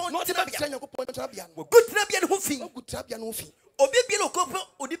Nyankopon. No tena bia Nyankopon tena bia. Wo good tena bia ne ho fi. Wo good tena bia ne ho fi. Obi bi okopo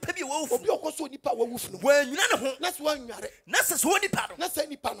onipa bi wofu. Obi okoso onipa awufu no. Wa nwuna ne ho. Na so anware. Na se so onipa no. Na se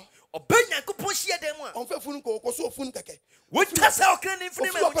nipa no. Oba Nyankopon hia dem a. On fefunu ko okoso ofunu keke. Wo tasa okran ne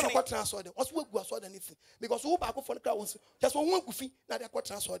fini me wo tini. Wo tena so dem. Oso wagu aso dem nifi. Because wo ba ko fon kra wo so. Just wo hu agufi na de ko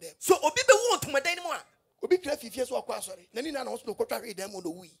tena so dem. So obi be wo ntomadan ne mu a. Obi kra fifie so akwa asore. Na ni na na wo so ko twa hwe dem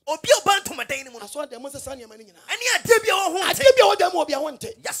do wi. Obi oba ntomadan ne mu. Aso dem mo se sane ma ni nyina. Ani ade bia wo ho. Ade bia wo dem obi a ho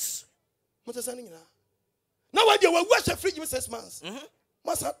nte. Yes. Mo se sane nyina. Na wa de wa wu fridge me 6 months.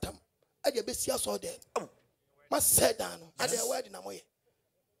 Masa tam. Ade be sia so dem. Ma se dan no. Ade wedding na moye.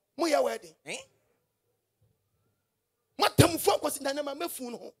 Moye wedding. Ma tam fu akosi dan na ma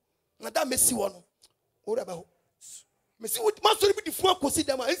mefu no ho. Na da mesi wo no. Wo da ba ho. Mesi wo ma so bi di fu akosi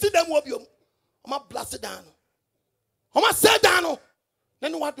dem a. Ensi dem wo biom. Oma blast down. Oma set down.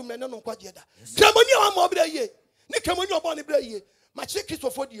 Nenu wadum na nenu kwaje da. Kremoni wa mo bra ye. Ni kremoni obo ne bra ye. Ma che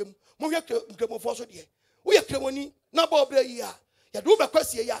Christopher diem. Mo hwe kremofo so de. Wo ye kremoni na bo bra ye a. Ya do be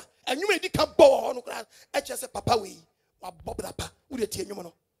kwasie ya. Enwuma edi ka bo ho no kra. E che se papa we. Wa bo bra pa. Wo de tie enwuma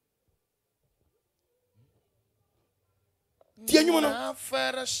no. Tie enwuma no.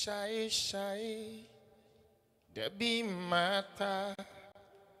 Afara shai. Debi mata.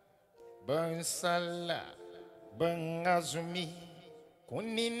 Bansala bangazumi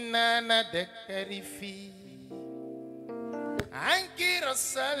kuninana dekarifi ankira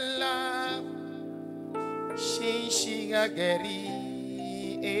sala shinshiga gari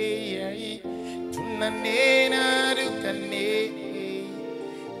tunanena rukane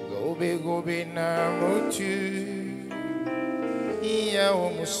gobe na mutu iya o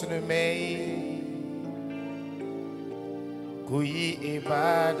muslime kuyi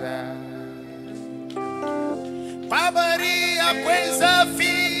ibada Pabari akweza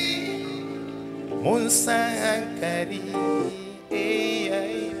fi Munsankari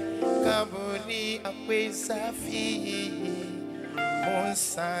Kaburi akweza fi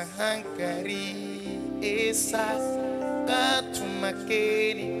Munsankari Esa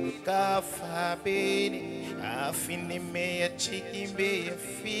Katumakeri Kafabeni Afini meya chikimbe ya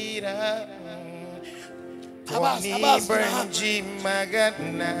fira Tony Bernji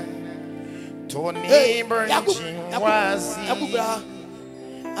Magana Tony Bernji Wazi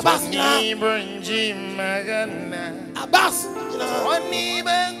Tony Bernji Magana Tony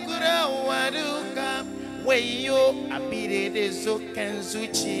Bangura Waduka Weyo Abide de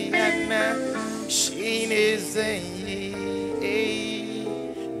Zokenzuchi Ana Shine Zayi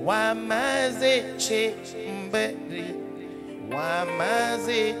Wamaze Che Mberi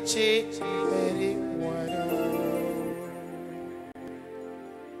Wamaze Che Mberi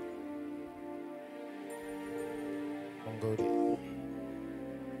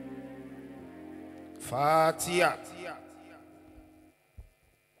Fatiha.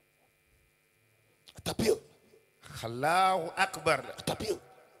 Tapio. Allahu Akbar. Tapio.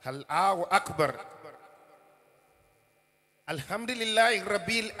 Allahu Akbar. Alhamdulillahi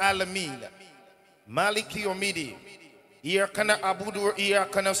Rabbil Alamin. Maliki Yawmiddin. Iyyaka na'budu wa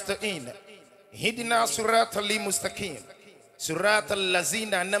iyyaka nasta'in. Ihdina siratal mustaqim. Siratal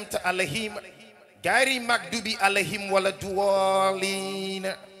ladzina an'amta alaihim. Ghairi maghdubi alaihim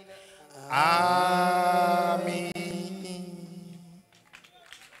waladdallin. Amen.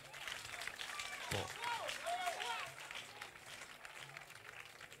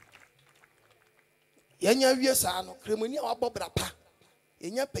 Yenya wie sa no kremoni a wabɔ brapa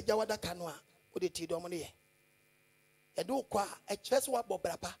yenya pagya wadaka no a wode ti dɔm ne ye yɛde wokɔ a ɛkyerɛ sɛ wabɔ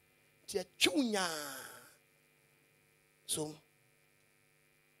brapa ti atwiw nya so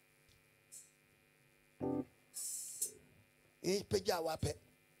pagya wapɛ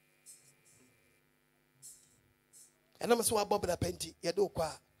ɛnam sɛ wabɔ brapa nti yɛde wokɔ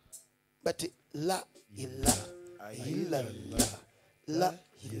a but la ilaha illallah la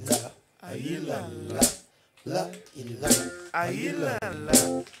ilaha Ayila la ilaha ayila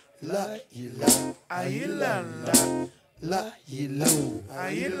la ilaha ayila la ilaha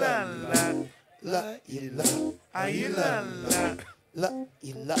ayila la ilaha ayila la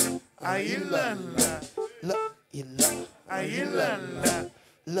ilaha ayila la ilaha ayila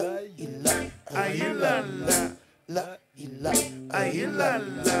la ilaha ayila la ilaha ayila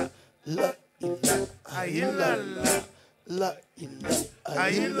la ilaha ayila La ilaha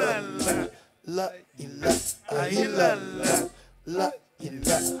illallah La ilaha illallah La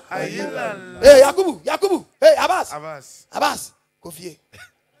Hey, Yakubu. Hey, Abbas. Kofi.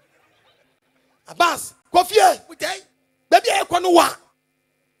 Abbas, Kofi. Baby, I can't know what.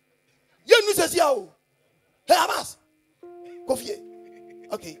 You know, says you. Hey, Abbas. Kofi.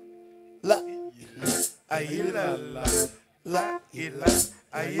 Okay. La ila la ila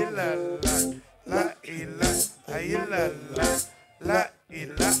ila la ila ila la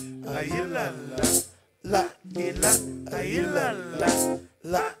ila ila la ila ila la ila ila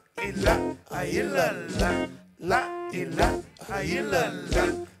la ila ila la ila ila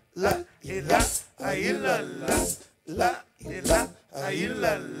la ila ila la ila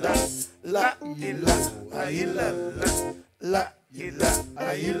ila la ila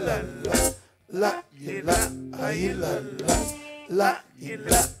ila la ila ila la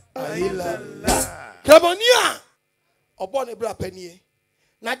ila ila Krabonia obone bra panie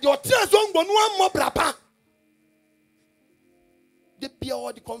na de otra zongo no ammo bra pa de bia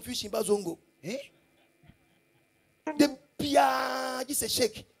all the confusion ba zongo de bia ji se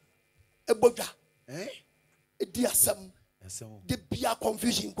shake ebodwa e di asem de bia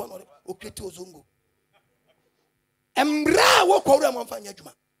confusion ko no o kreti ozongo emra wo kwore mo mfanya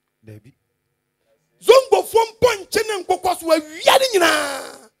adwuma David zongo fom ponche ne nkokos wa wiade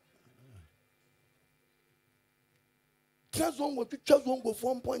nyina zongo twitwa zongo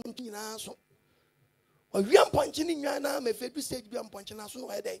fom ponche nyina so wa wiam ponche ni nwa na me fedu stage biam ponche na so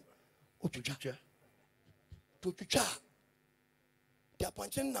no e den o twitwa to twitwa dia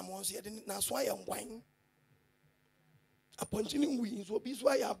ponche na mo so ye den na so aye ngwan aponche ni nwi so bi so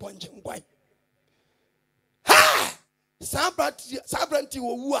aye aponche ngwan ha sabranti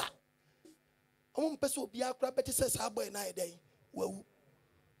wo wu a omo mpese obi akura beti se sabo na eden wawu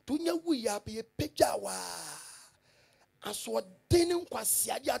tunya wu ya be pegya wa aso den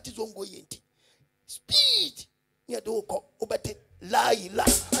nkwase ade atizongo yenti speed ne do ko obete la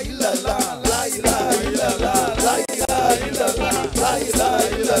ilaha illallah la ilaha illallah la ilaha illallah la ilaha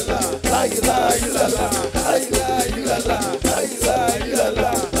illallah la ilaha illallah la ilaha illallah la ilaha illallah la ilaha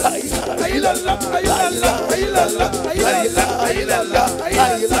illallah la ilaha illallah la ilaha illallah la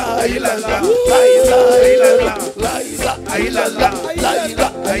ilaha illallah la ilaha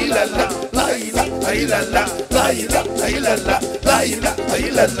illallah la ilaha illallah la ilaha illallah la ilaha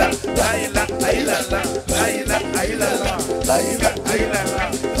illallah la ilaha illallah la ilaha illallah la ilaha illallah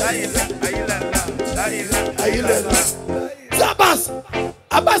la ilaha illallah la ilaha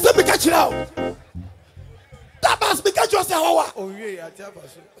Abbas me catch now. Abbas me catch us hawa. Oh yeah,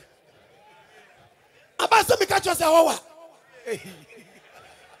 Abbas. Abbas me catch us hawa.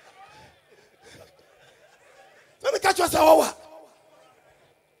 Let me catch us hawa.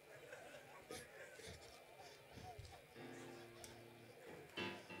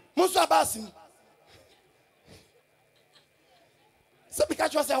 Musa Abbas. Se me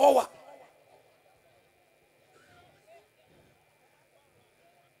catch us hawa.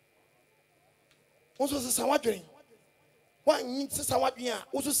 Also say sawadwen wan say sawadwen a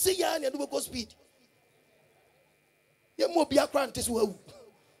also say ya na do go speed ye mo bia kra nte so hawu.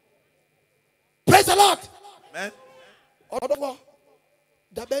 Praise the Lord. Amen. Odogo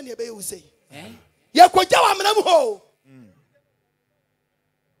da ben ye be you say ye koja wa menam ho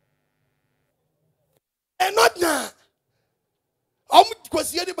and not na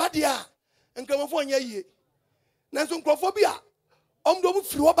kwasi de badia nkramofo anya yie nanso nkrofo bia do mu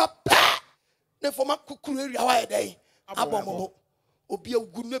firi oba pa ne forma kukuru area wa edai abomomo obi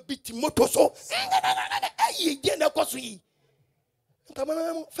agu na biti moto so ayi je na koso yi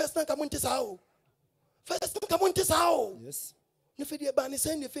nkama first time come ntisa o first time come ntisa o yes ne fe de ba ne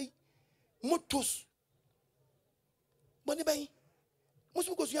sen ne fe motos boni bai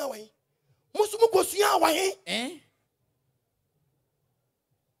musu ko suya wa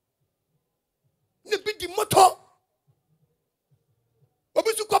ne biti moto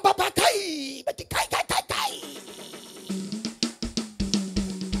obisu ko papa kai beti kai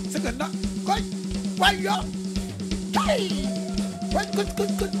sekanda kai yo kai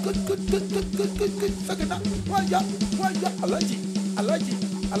good sekanda why yo allergy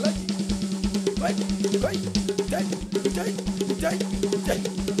right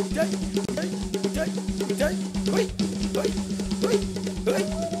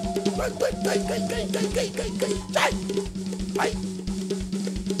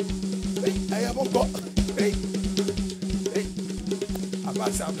I am on God. Hey.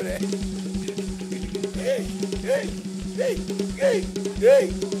 Abbas Abre. Hey.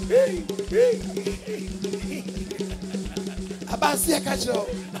 Abbas Yakacho.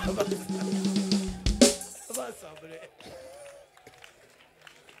 Abbas Abre.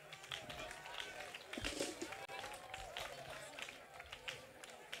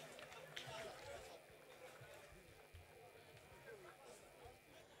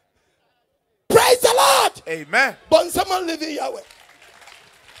 Amen. But someone living Yahweh.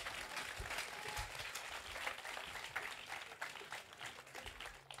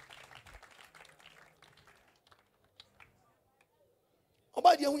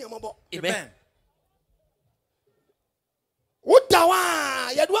 Amen.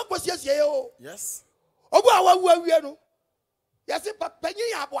 Utawa, you do what yes, yes. Obu awa we no. Yes, papa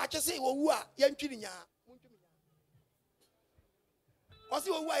nyi abo ache say wo a ye ntwiri nya. O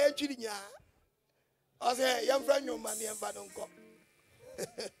say wo a ye ntwiri nya. O say ye mfra nyoma ne mba no nko.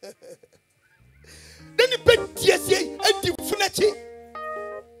 Then pet tiesie adi funachi.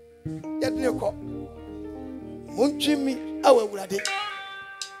 Ye de ko. Montwimi awa wurade.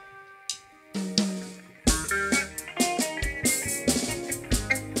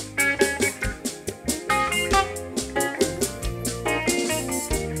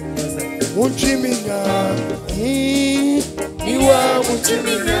 Munchiminya, iwa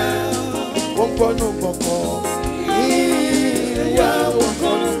munchiminya, wonkono boko, iwa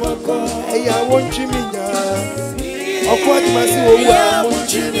wonkono boko, eya munchiminya, okwati masi wowa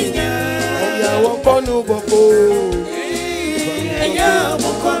munchiminya, eya wonkono boko, eya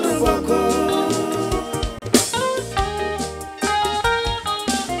wonkono boko.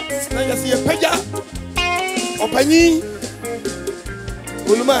 Na yasi yepeja, opanyi,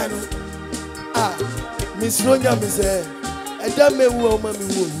 ulumani. Miss Ronya Mise, and damn me, woman,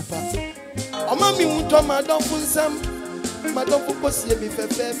 me, oh, mammy, won't tell my dog for some, my dog for pussy, me, fair.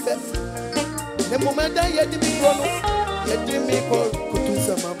 The moment I had to be grown, yet they make all put to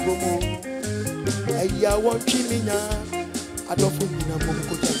some promo. And ya won't kill me now. I don't think you know what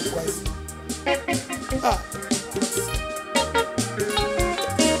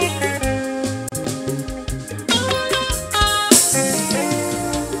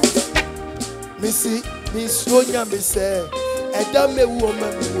Missy, Miss Sonia, me say, and damn me,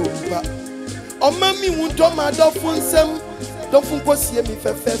 woman, oh, mammy, won't tell my dog for some, don't for see me,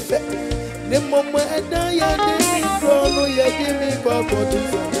 fair. The moment I had grown, you give me back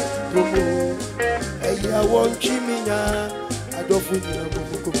and ya won't kill me now. I don't think you know.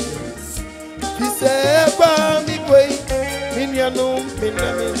 He said, me wait, Miniano,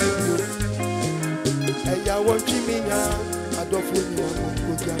 and ya won't kill me now. I don't think you know.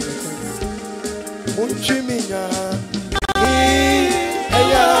 Munchiminya,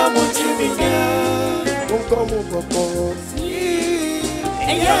 eya munchiminya, munkomo boko,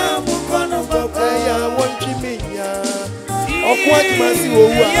 eya munkono boko, eya munchiminya, okwati masi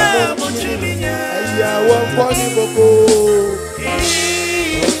wowa munchiminya, eya munkono boko,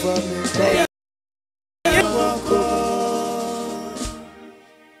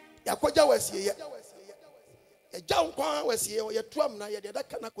 yakwaja wasiye, eja unkwa wasiye, yetuam na yededa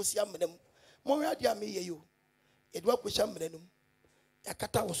kana kosia mnem. Moya dia me ye yo edwa kwesha mrenum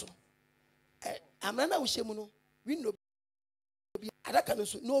yakata wo so amana wo hyemu no window adaka no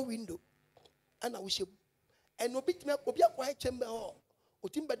so no window ana wo hyemu en obi time obi akwa chembe ho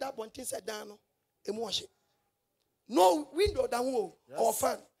otimbe da bontin se dan no emu ohye no window da ho or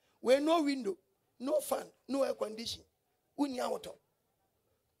fan we no window no fan no air condition uni awoto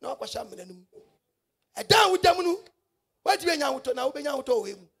na kwasha mrenum edan wo dam no wati be nya awoto na wo be nya awoto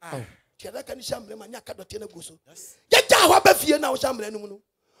we mu tiada kan shambre ma nya kadote na goso ya ja ho ba fie na wo shambre no mu no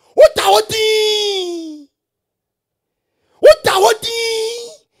wuta wodi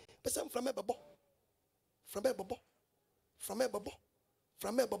person from e babo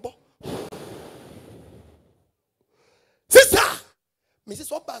sister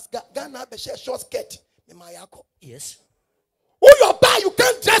Mrs. Obas Ghana be short skirt me my yako yes who your buy you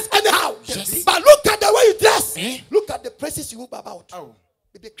can't dress anyhow yes. But look at the way you dress look at the places you move about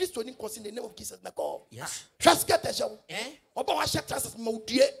the Christian in the name of Jesus. Yes. Trust get a show. Oba wa share trust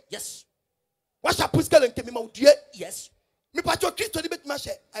maudie. Yes. Wa share puskele nke me maudie. Yes. Me pacho Christian bit ma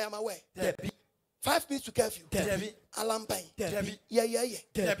share. I am aware. 5 minutes to curfew. Alarm pine. Yeah.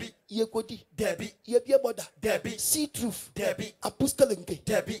 Ye kodi. Ye bie border. See truth. A puskele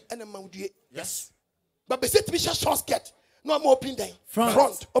nke. And a maudie. Yes. But be set me short skirt. No more open day.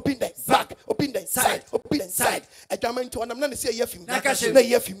 Front, open day. Back, open day. Side, open day. Side. A German to an amna say yefim. Na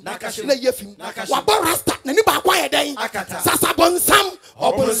yefim. Wabo rasta. Na ni ba kwa day. Sasa bonsam.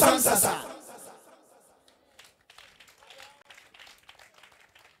 Obonsam sasa.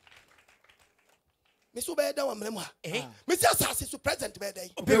 Misu be da wa mlemwa. Misi asase su president be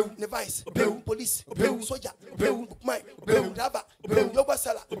day. Ne vice, police, soldier, my, driver, yoba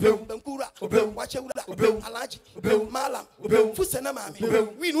sala, bankura, wachewula, alaji, malam, fusena mami.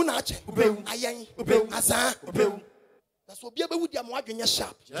 We no na ache. Ayen, asa. Na so bia be wudi am wadwenya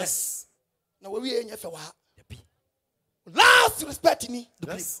sharp. Yes. Na we enye fe wa. Last respect ni.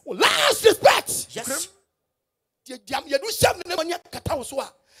 Last respect. Yes. Jam you do sham the money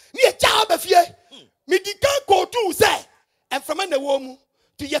Catawswa. Near Jabafie. Medica go to say, and from the womb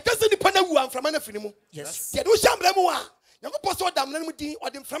to your cousin the Panawu and from an Afinimu. Yes. You do sham Lemoa. You go post what damn Lemudi or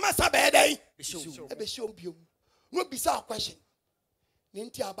them from a Sabbath. Be show you. No bizarre question.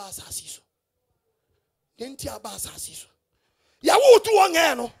 Nintia Bass Assiso. Nintia Bass Assiso. Yawu to one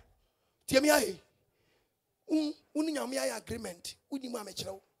ano. Tiamia. Uniamia agreement. Unima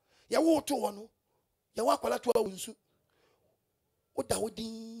Mechel. Yawu to one. Yawakwala to a unsu. Oda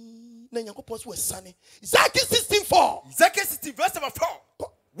Wodi Nanyankopos was sunny. Zaki 16:4. Zaki 16 verse number 4.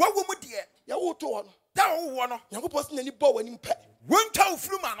 What woman dear? Yawu to one. That one. Yankopos any bow when you pay. One cow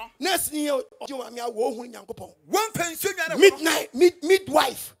flew man. Next year, Jomamia won Yankopon. One pension. Midnight,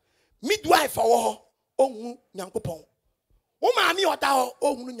 midwife. Midwife for oh Yankopon. Oh, mammy or thou,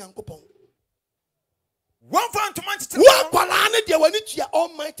 oh Yankopon. One found to Manchester. One Palana, dear, when it's your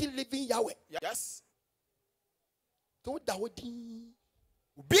almighty living Yahweh. Yes. To Dawdi.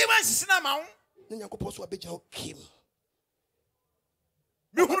 Be my cinnamon. Yankopos were bejo Kim.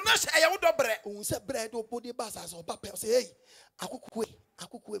 You will not say I would have bread. Who said bread or body bass or papa say, hey, I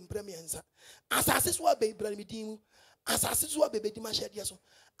cook in premianza. As I says what baby Bramidim, as I says what baby Dimashadiaso,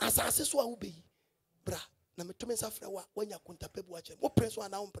 as I says what will be. Bra, Namatumesa Frawa, when you couldn't pep watch, what press one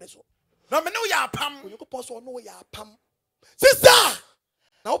now presso. No, no, ya pam. You could post or no ya pam. Sister!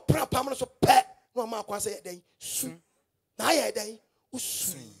 Now, Pram so pet, no mark was a day. Soon. Now, a day,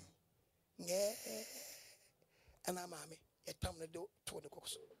 soon. Yeah. And I'm mammy. A time to do to the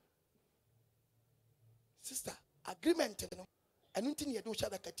cooks. Sister, agreement, you know. I don't think you do share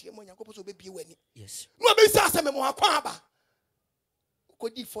the Katia when you go to baby when. Yes. No, be Sassa Memoa.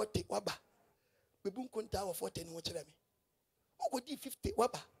 Could be 40 waba. Baboon conta or 40 and watch them. Who could be 50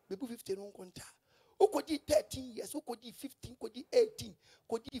 waba? Babu 50 no conta. Who could be 13 years? Who could be 15? Could be 18?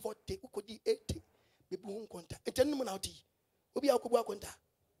 Could be 40? Who could be 80? Babu conta. And 10 minutes out. Obi Akuba conta.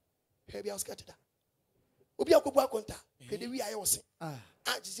 Heavy house scattered. Obi Akuba conta. Kede wi aye wose ah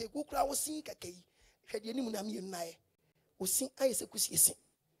je go kura wosin kakai hwede ni mu na me nnae wosin aye se kusi ese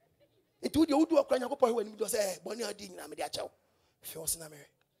etu de wudu akura Nyankopɔ hwe wani do say boni adi nyina me de akyɛw hwe wose na me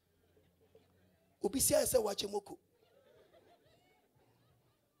obi si aye se wa chemoko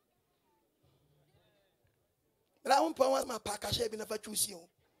ra won pa wa ma pa kasha bi na fa chusi o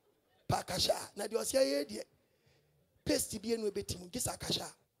pa kasha na de ose aye de paste bi enu ebetimu gisa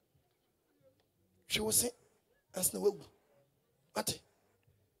kasha hwe wose as na wagu ate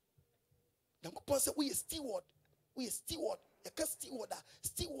Yankopon say we steward a steward.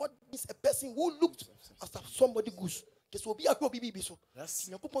 Steward is a person who looked after somebody goose just will be a bibi so yes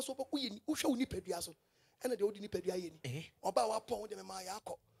Yankopon so we hwe ni pedua so ena de odi ni pedua ye ni oba wa pon de me ma ya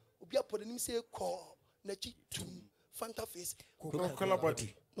akọ obi apọ nim say call na chi tum fanta face color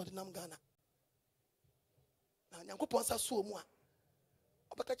body not nam Ghana na Yankopon sa so mu a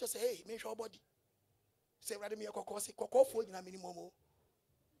obaka cho say hey me hwe body say rather me kokko fo nyina minimum o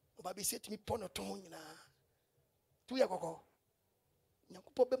oba be set me pono ton nyina tu ya kokko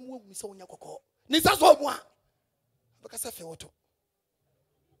Nyankopon be mu wu se wonya kokko ni sa so mu a obaka sa fe woto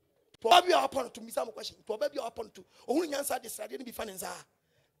to obi a upon to misa mo question to obi a upon to ohunu nyansa de srade ni bi fa nensa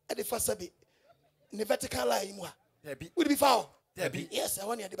e de fa sabe ni vertical line mu a would be foul yes I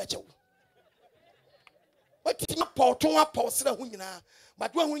want you to be chew what ti po ton apo sra hu nyina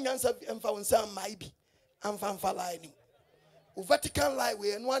but when ohunu nyansa emfa wonsa mai bi amfa line o vertical line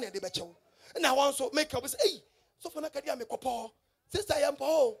we no one dey bechew na wan so make up say hey so for na kadia me kopo sister yam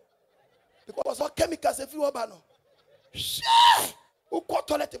po because what chemicals everywhere ba no shit o ko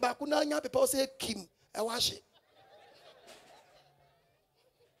toilet ba ku na nya people say kim e wa hye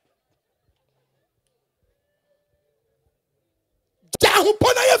jahu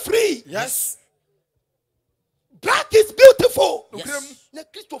pona you free yes black is beautiful. Yes. Na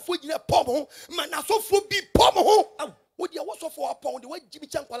Christopher gina pom ho, man asofo bi pom ho. Wo dia wo sofo apom de wo gibi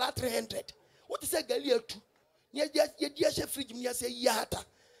chankwala 300. What is a gali atu? Ye dia she fridge mi ase yi hata.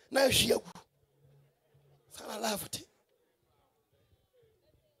 Na hwe agu. Sana lafuti.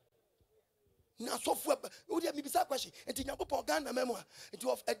 Na sofo wo dia mi bisa question. Enti Nyankopon Ghana memo a. Enti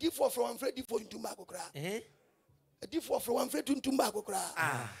of a D4 from Freddy for into Marco kra. A D4 from Freddy into Marco kra.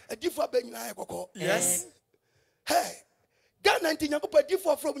 A D4 be nyina ekoko. Yes. Hey, Ghana nti Nyankopon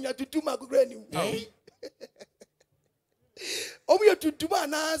D4 from nya tutuma agogora ni. Omo ye tutuma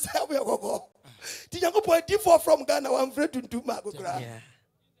na say omo ye gogo. Ti Nyankopon D4 from Ghana wan free tutuma agogora. Yeah.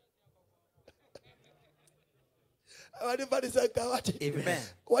 Everybody say God. Amen.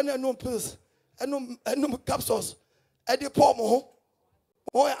 One no pills, no capsules. E dey pour mo ho.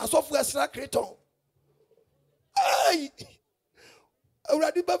 O asofo asra creton. Ay.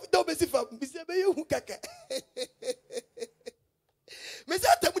 already don't be for Mr. Bayu Kaka. Mr.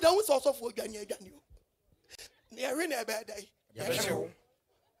 Tamuda was also for Ganya Ganu. Near in a bad day.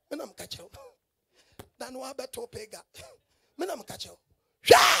 And I'm catch up. Then what better pega? Men I'm catch up.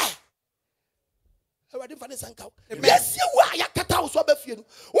 Already for the Sanka. Yes, you are. Yakata was over for you.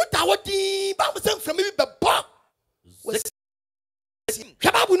 What I would be from me, but Bob. Verse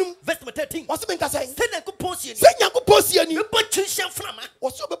 13. What's the saying? Send a composition. Send a composition. You put Chinsian Frama.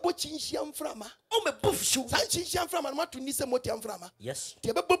 What's your butching from? Oh, my buff shoe. Chinsian from and what to Nisa Motiam from. Yes.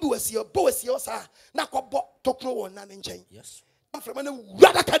 The baby was your boss, your sir. Nako Tokro and Nan chain. Yes. I'm from a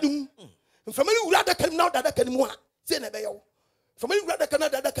Radakadum. From a Radakan now that I can want. Send a bail. From a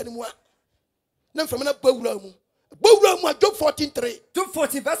Radakan that I can want. Then from a Bowram. Bowram, Job 14:3. Job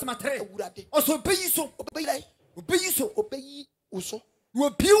 14 verse 3. Also obey so. Obey so. Obey also. You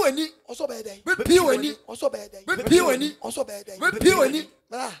are pure any also bad day. Pure any also bad day. Pure any also bad day. Pure any.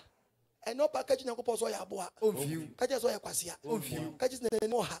 And no packaging of Posoya Boa. Oh, you catch us. Oh, you catches the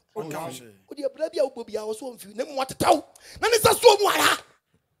Noha. Oh, would you will be also on you? Name what to tell. None is a swamp.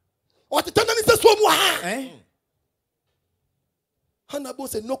 What the tunnel is a swamp. Eh? Hannah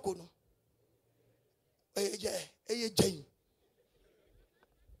said no cono. Jane.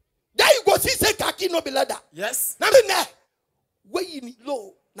 There you go, see, say, Kaki no belada. Yes. Now, way in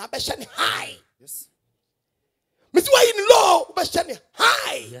low, now Bashani high. Yes. Miss way in low, Bashani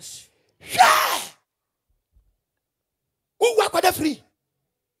high. Yes. Yeah. Who work with the free?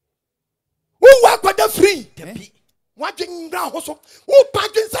 Who work with the free? Watching ground also. Who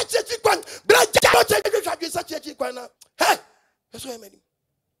packing such a chick one? Blood such a chick one. Hey, that's what I mean.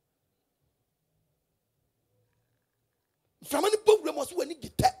 From any program was when it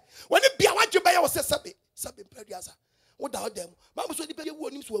get when it be a watch you buy was a sabbath prediasa. What doubt them? Mamma so the baby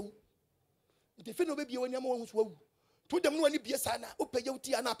won't him swell. The fin of baby when your mom swell. To them when it be a sana, open your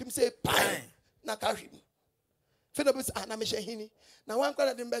tea and up him say, pine. Now carry him. Philip's Anna Mishahini. Now one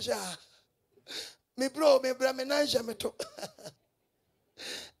called him Basha. Me bro, me bramenage me to.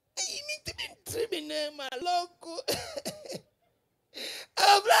 I need to be trimming my loco.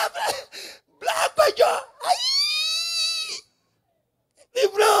 Oh, blah, blah, blah, blah, me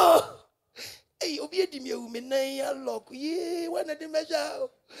bro. Hey, obedi me u me nan ya lock. Ye, when the measure.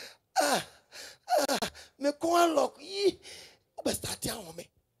 Me ko lock. Ye, obe start ya me.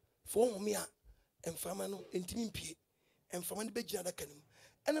 For me a emfama no entimi mpie. Emfama ne begina da kanum.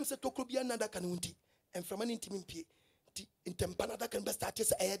 Enam se tokro bia na da kanum nti. Emfama ne entimi mpie. Ti intempana da kan be start ya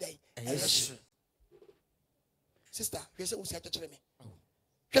se ayedai. Yes. Sister, you say usi achechele me.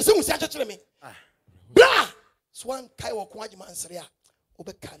 You say usi achechele me. Blah! Swan kai wo kwa jima ansere a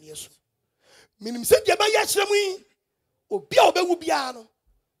obeka ne yesu. Minim se dia ba ya kyerem yi. Obi a obewu bia no.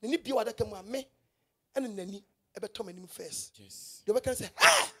 Ne bia wada kam ame. Ene nani ebeto manim first. Yes. The obeka say,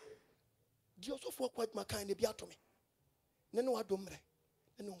 "Ah! Dio so for kwa jima kan ne bia to me." Ne no adomre.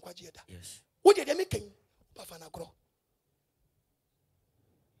 Ne no nkwaje da. Yes. Wo de me kan ba fa na gro.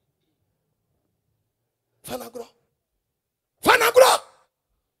 Fanagro.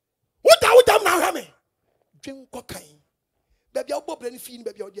 What now have me? Drink cocaine. Baby, I'll bob any fiend,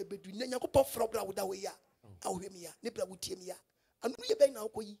 baby, I'll be doing Yanko frog without way. I'll hear me, Nibra would tear me. And we are now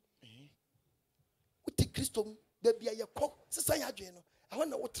going. What take Christo, baby, I cock, Society. I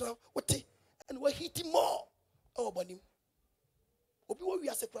wonder what and we're hitting more. Oh, Bonnie. Obi we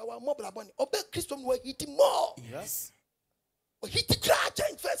are secret, our mobile bonnie. Obey Christo, we're hitting more. Yes. Or hit the crash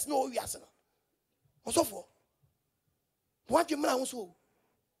and first no, we are. Also for what you man so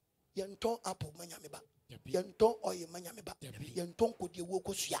yanton apple manyameba yanton oil manyameba yanton kodi wo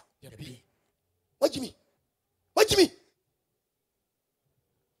kosua what you mean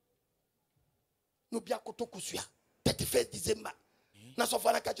no bia koto kosua 31st December na so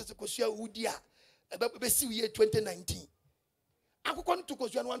fara ka chese kosua udia be si we 2019 akoko nto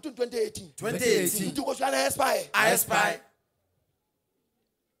kosua no 2018 to kosua na expire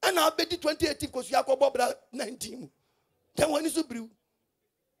and I'll bet 2018 because you are about 19. Then when is the brew?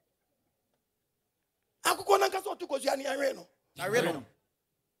 I could go on to because you are near Reno.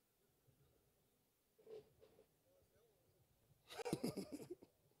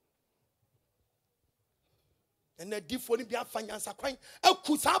 And the different be a finance are crying. El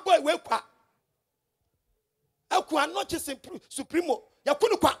Kusabo, Wepa. El Kuan not just Supremo.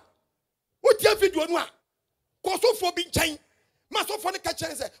 Yakunuka. What your video? Koso for being chained. Maso for the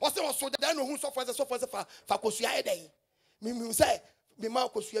catcher say, or so that I know who suffers for Facosia day. Me say, me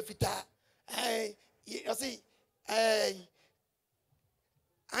Marcos Fita. You see,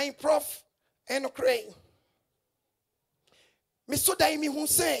 I'm Prof. and Crane. Miss Sodaimi who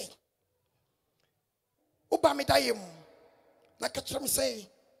say, Obama Diam. Na catch me say,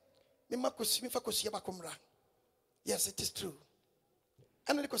 me makosi me fa kosi abakomra. Yes, it is true.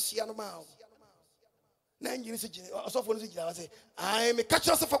 And the kosi anoma. Na engine se gine, osofo no se gine say, I me catch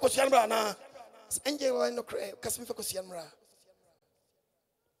us fa kosi anoma na. Engine wa no kre, kasi me fa kosi anoma.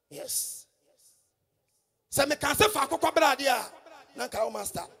 Yes. Say me kan se fa akokwa bra dia. Na ka o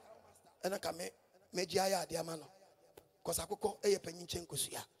master. And ka me giaya dia ma no. Cause akoko eye panyin chen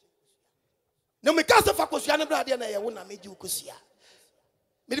kosia. No me kan se fa kosia no bra dia na ye wo na meji kosia.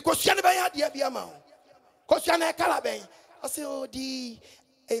 Me di kosia ne ba ya dia bia ma ho. Kosia na kala ben. I say oh di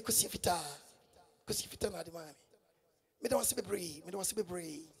e kosia fita. Kosia fita na di ma me. Me don't want to be brave. Me don't want to be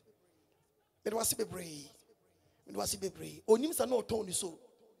brave. Me don't want to be brave. Me don't want to be brave. Onim sa no turn so.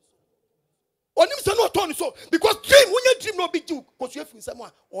 Onim sa no turn so because dream when you dream no big deal because you feel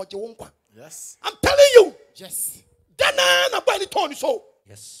someone or je won kwa. Yes. I'm telling you. Yes. Dana na ba ni turn so.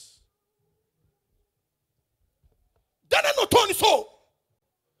 Yes. Dana no turn so.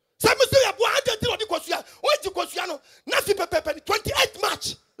 Some say abu ade ti odi kosia. O ji kosia no na fi pepepe 28th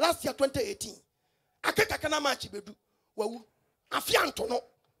March last year 2018. Akeka kana match bedu. Wawu. Afia nto no.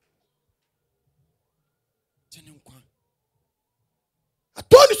 Jene nkwa.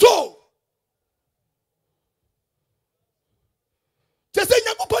 Atoni so. Just say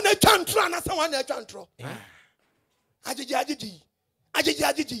nyakupo na chantra na sawa na chantro. Ajiji.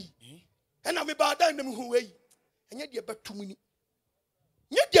 And I'm about that in the way. And yet you're back to me.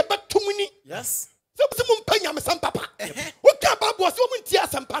 Yet you're back to me. Yes. Some penya me some papa. What can Bob was woman tear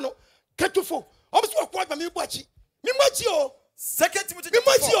some pano? Ketufo. Almost walk what me watch. Me machio. Second Timothy. Me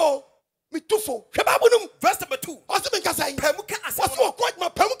machio. Me tufo. Shababunum. Verse number 2. Also me kasai. Pemuka What's what quite my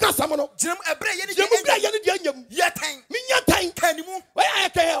pemuka samono. Jim ebre yeni Yeni yatang. Me yatang. Kanimu. Why I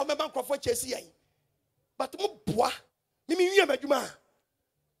tell me bank for chesi. But mo bois. Me maduma.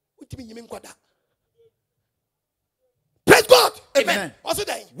 Praise God. Amen. What's the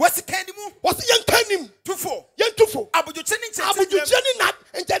day? What's the candy moon? What's the young candy? Tufo. Young tufo. Abuju cheni nat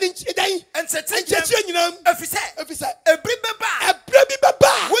and telling and setting officer. A brimba.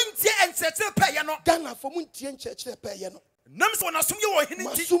 Wintia and settle payano. Ghana for Munti and church payano. Nums on assume you were hinting.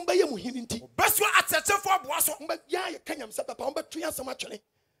 Sumba Yamuhinti. Best one at settle for Bosso. But ya kanyam sapa but 3 years so much.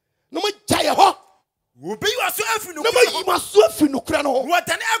 No more jaya ho. Will be your self in the must so no crano. What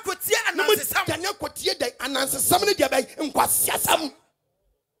an equity and answer some of the day and Quasiasam.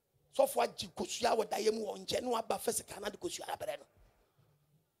 So far, Jikusia would die on Genoa Buffers Canada Kusia.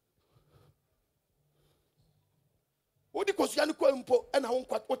 What the Kusian Quampo and I won't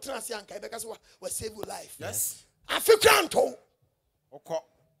quite what Transianca because was save your life. Yes. I feel canto. Okay.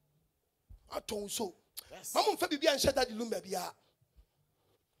 I told so. Yes. Mamma Fabi and Shadow Lumbia.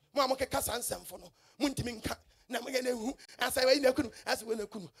 Mamma Cassan Samfono. Muntiminka. Namagane, as I couldn't, as when I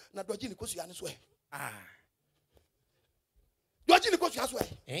couldn't, not Dodging Kusian's way. Ah. Dodging Kusian's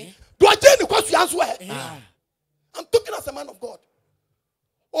way. Dodging Kusian's way. I'm talking as a man of God.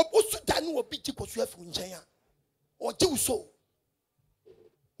 Or Sudan will beat you because you have Funjaya. Or do so.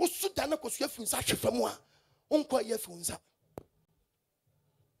 O Sudan because you have Funsashi from one. Uncle Yefunza.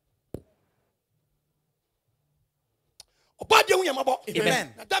 About the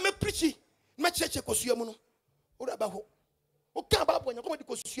Amen. Madame Preachy. Match Kosiamono, or about who can't about when you're going to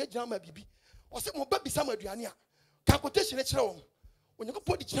Kosia Jama Bibi, or some more baby summer Diania. Calculation at home when you go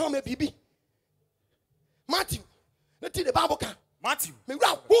put the Jama Bibi. Matthew, let's see the Bible. Matthew,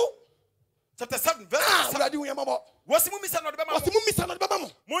 chapter 7, verse 7. What's the Mummy son of the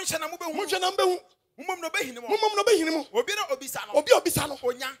Bama? Muncha Mum no behinimu. Obisano.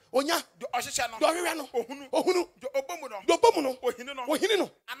 Onya. Do Oshano. Do Ariano. Ohunu. Do Obomuno. Ohinino.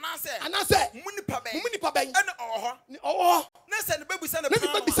 Anase. Munipa ben. Oh. Nese the baby son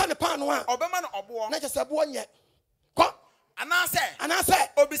the pan one. Obama no obo. Na just abo nye. Ko. Anase.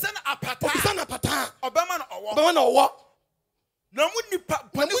 Obisana apata. Obama no owo. Na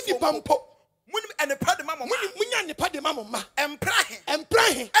munipa mpo. And the party mamma, Munya the party mamma, and Prahin, and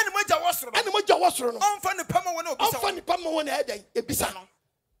Moja was on funny Pama one, funny Pama one head, a bisano.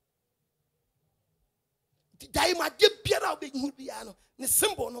 Die my dear Pierre being Hubiano, the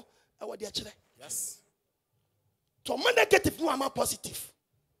symbol no, our dear children. Yes. So, man negative, no, I'm positive.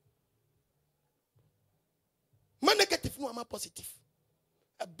 Man negative, no, I'm positive.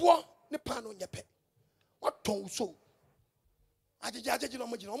 A boy, the pan on your pet. What tone so? I did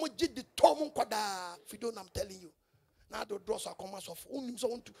the Tom Quada, Fido, I'm telling you. Now the draws are commerce of only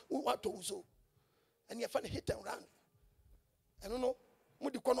so to what to so. And you find a hit and run. I don't know.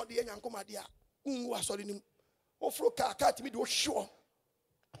 What the corner the young comadia, who was on him. Oh, for car, cat me do sure.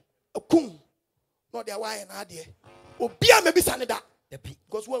 A coon, not their wine and idea. Oh, beer maybe Sanada.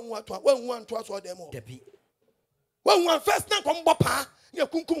 Because one want to us or them all. When first now come bapa, you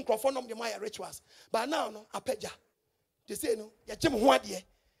kunkum crofon of the Maya rituals. But now no apeja. They say no, ya jim huadie.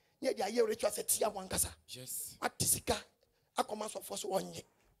 Ye dia ye rituals at tia wankasa. Yes. At tisika, a commerce of force one ye.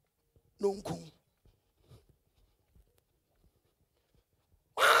 No kum.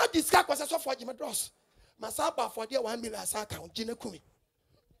 Ah, this guy was a soft for Jim Dross. Masaba for dear 1 million account, Gina Kumi.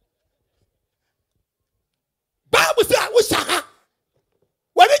 Bible said, I wish I had.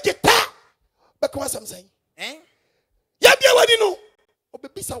 When did you tell? But come on, something. Eh? Yeah, be what you know. Or be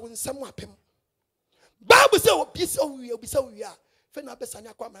bisa when some wap him. Bible said, oh, be so we are. Fena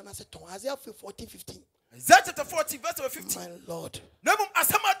Besania Quaman, I said, Isaiah 14:15. Isaiah chapter 40, verse 15. My Lord. No,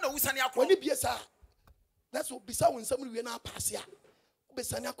 Assamad no Usania. When you be a sir, that's what bisa when somebody will not pass here.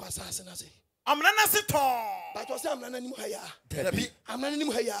 Besania Quasas and I say. I'm not a ton. But what's I'm not anymore here? Debbie. I'm not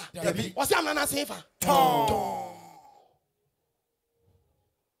anymore here. Debbie. What's I'm not safer? Ton.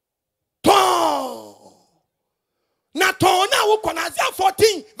 Now, now, Isaiah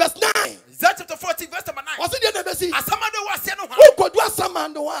 14, verse 9. Isaiah chapter 40, verse 9. What's it the best? Asamado was sent. Who could do a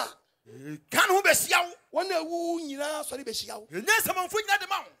samando? Can who be shout? One woo, you know, sorry, be shout. Yes, someone for the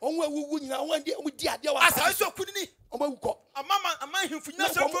mount. On where we would know one day we did. As I saw, couldn't he? A mamma, A man who for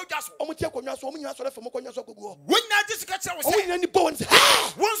nothing for just. Almost take on your woman, you from Mokonya Soko. When I just catch our Only any bones.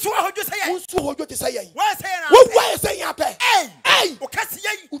 once what you say? Who's so good to say? Why say? Why say up? Hey,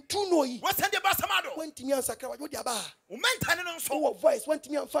 Who know ye? what's in the Basamado? Went to me and Sakra, what you are. Mentan on So, voice went to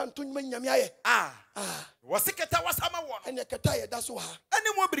me and found to me. Was sick at our summer one. And the Kataya, that's why.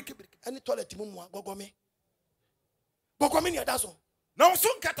 Any more brick. Any toilet, Mumma, Gogome. Gogomini, that's all. No,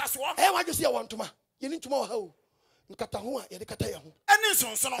 soon cataswa. Hey, what you see? I want to ma. You need to know how. Katahua, Yadikataya. And then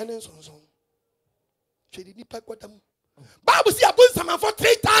son. And then son. Shady Nipa got them. Bible see a good salmon for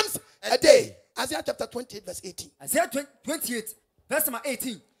 3 times a day. Isaiah chapter 28, verse 18. Isaiah 28, verse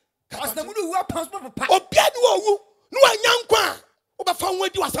 18. As the Mulu were possible, Papa. Oh, Piadu, no, a young qua. Over found where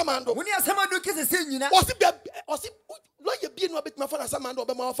you are Samando. When you are someone who kisses sin, you know, Was it like you being a bit my father Samando,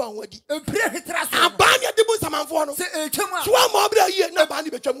 but my found where a prayer trust. I ban your debut Samanfono. Say a chumma, Swam here, no bandy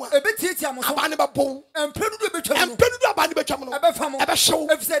become a bit teacher, a bandy bow, and Pedro become and Pedro bandy become a show,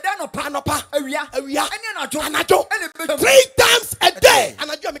 if they don't panopa, a ria, and you're not and I do 3 times a day.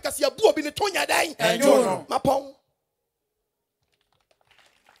 And I do because you're boob in the Tonya day. And you know, my pong.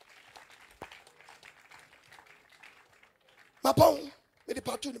 My pong, me the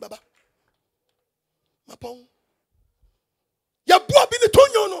part 2 Baba. My pong. You're boob in the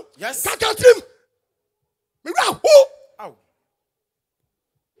Tonya, no? Yes. Can't him. Me who? Oh.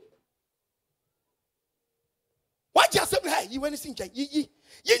 What you say? Hey, you want to sing? You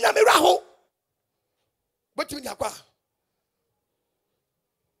know me raho. But you know what?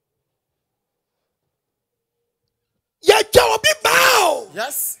 You can't be bow.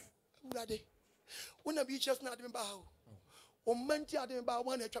 Yes. Ready? When I be just not even bow. O man, I didn't bow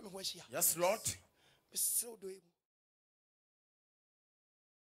one. I try me when she. Yes, Lord. So do it.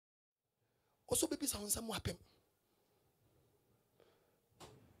 Also, baby, some happen.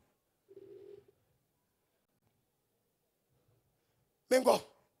 Mengo.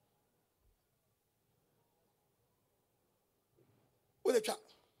 With a chat.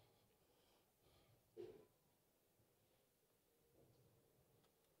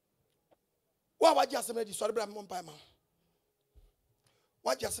 What just made you sorry, but I'm on Pima.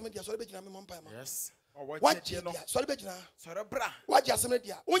 What just made you sorry, but I'm on Pima. Yes. What you know? Sorry, but Sorabra. what just made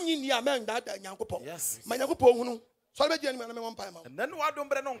you? Only near man that Yankopo. Yes. My Yankopo, sorry, but I'm on Pima. And then what don't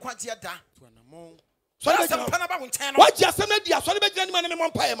bring on quantity at that? Sorry, That's some Panama channel. what just made you? Sorry, but I'm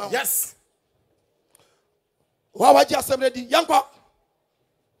on Pima. Yes. What just made you? Yanko.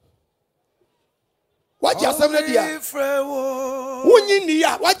 What just made you? Only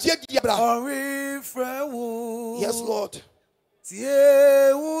near what you did, yes, Lord.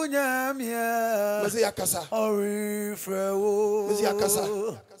 Mezia Casa. Mezia Casa.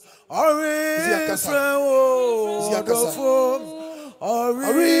 Mezia Casa. Mezia Casa.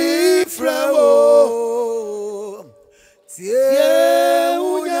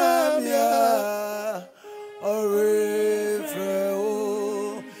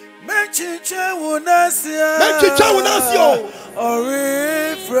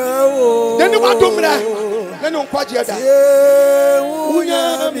 Then you want to me. Then you quite yet.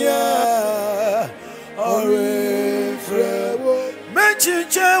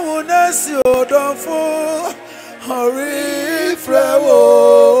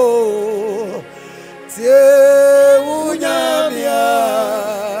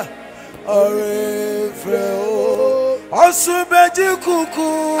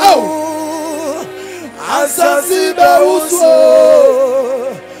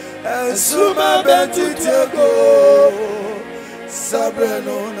 Suma Bentutiago,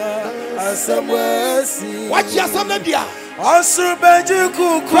 Sabrenona, Assemblies. Watch your assembly. Also,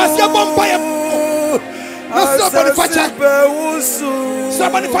 Benjuku, Crassia Bombay. Somebody fetch it.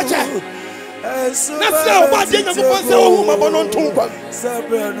 Somebody fetch it. Let's know what thing I'm going to say. Who am I on to?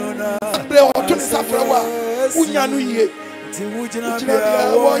 Sabrenona, Breton Safrawa, Unyanuye, Tiwujina,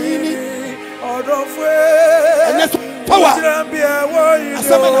 Wayini, Odofwe, and that's power.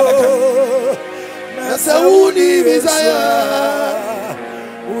 Saudi Messiah,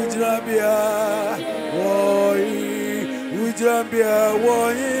 Ujrabia, Woi, Ujrabia,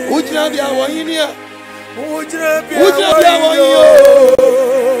 Woi, Ujrabia, Woinia, Ujrabia, Woio,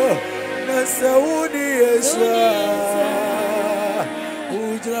 Saudi Messiah,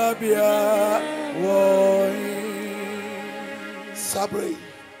 Ujrabia, Woi, Sabre,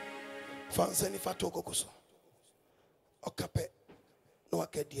 Fansani Fatokoso, Okape, no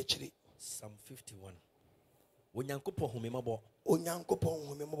Akadiachri. Psalm 51. Onyankopo humemabo. Onyankopo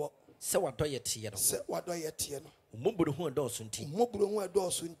humemabo. Se wado yetiye no. Se wado yetiye no. Umoburu hu edoso nti. Umoburu hu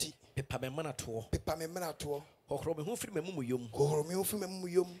edoso nti. Pepa me mana to. Pepa me mana to. Hohoro me hu firi me mumu yom. Hohoro me hu firi me mumu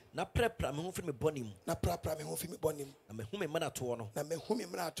yom. Na prapra me hu firi me bonim. Na prapra me hu firi me bonim. Na me hu me mana to no. Na me hu me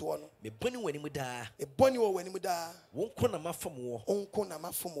mana to no. Me boni wani mu da. Me boni wo wani mu da. Wonko na mafam wo. Wonko na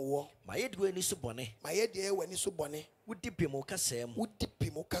mafam wo. Ma yedi wani so bone. Ma yedi wani so bone. Wudi pimo kasem. Wudi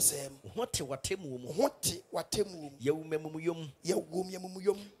pimo kasem. Hote watemu mu. Hote watemu. Yewu memumu yom. Yewu memumu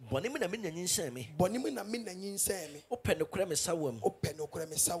yom. Boni me na me nyanyinsɛ me. Boni me na me nyanyinsɛ me. Open no kura me sawam. Open no kura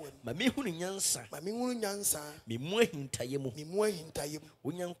me sawam. Ma me hunu nyansa. Ma me hunu nyansa. Me mu ahintaye mu. Me mu ahintaye mu.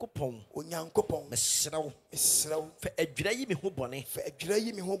 Onyankopɔn. Onyankopɔn. Me sraw. Me sraw. Fa adwira yi me ho bɔne. Fa adwira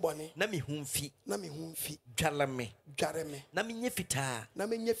yi me ho bɔne. Na me hu mfi. Na me hu mfi. Dwala me. Dware me. Na me nye fitaa. Na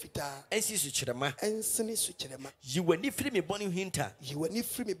me nye fitaa. Ensi su kyerema. Ensini su kyerema. Yi wani firi me bɔne hinta. Yi wani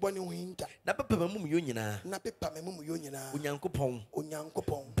firi me bɔne hinta. Na pepa me mumu yo nyinaa. Na pepa me mumu yo nyinaa. Onyankopɔn.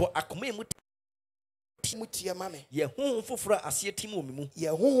 Onyankopɔn. Bɔ akoma emu mutie mame. Ye honhom foforo asie tim wo me mu. Ye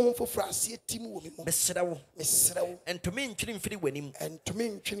honhom foforo asie tim wo me mu. Mesrɛ wo. Mesrɛ wo. Entome ntwiri mfiri w'anim. Entome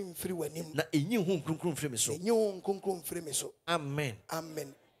ntwiri mfiri w'anim. Na enyi ho nkronkron mfiri me so. Enyi ho nkronkron mfiri me so. Amen.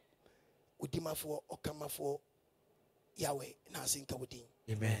 Amen. Udimafo okamafo Yahweh na asinka wodin.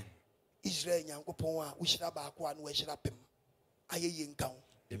 Amen. Israel nyankopɔn a wohyira baako a no wahyira pem. Ayeye nka wo.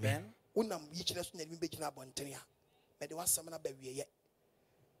 Amen. Wonam yikyerɛ so na nim begina abɔntene a. Mede wasɛm na ba wieye.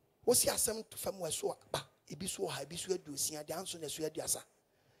 Wosi asɛm to fam waso ba. Ebi so ha, ebi so aduosia, de anso na so aduasa.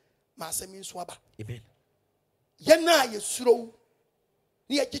 Ma asɛm nso aba. Amen. Yɛna yɛsuro.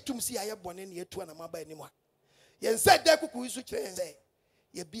 Ni yɛgitum si ayɛ bɔne ne yɛtu na maba anim a. Yɛnsa da kuku so kyerɛ yɛn sɛ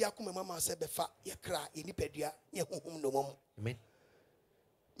yɛbi akoma mama sɛ bɛfa yɛkra yɛnipadua ne honhom no mom. Amen.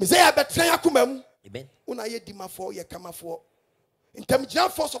 Mese ya betra yakoma mu. Amen. Una ye dimafo ye kamafo. Ntam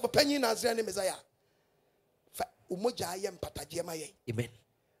gyafo so panyin Nazarene ne Messiah. Fa umoja ye mpataje ma ye. Amen.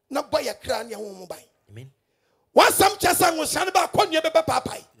 Na boy ye kra ne honhom ban. Amen. Wasam chesa ngosane ba konye bebe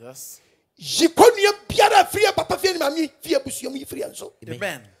papai. Yes. Jikonye biara fie papa fie ni mami fie busuam yi fie nso.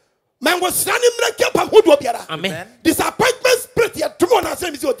 Amen. Mango sane mreke pam hodo biara. Amen. Disappointment spirit ye tumo na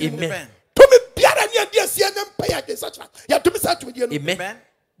say mi say Amen. Tumi biara ni ade asia ne mpa ya de sacha. Ya tumi sa tumi die no. Amen.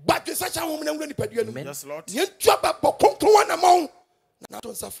 But the such a woman and when you Amen. Yes, Lord. You drop a boconto one among not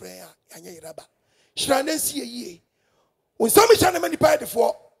on Safra and Yeraba. Shranen see a ye. When some China many party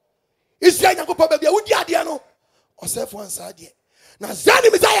for is young probably a wood yardiano or self one side yet. Now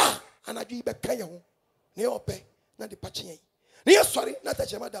Zani Messiah and I give back Kayo near pay, not the patching. Near sorry, not a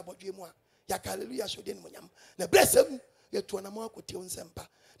Jamada about Jimwa. Yakaleluya should in Munyam. The bless him, yet to an amount to Sempa.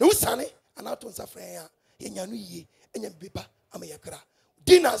 No Sunny and out on Safra in Yanu and your bipa Amayakra.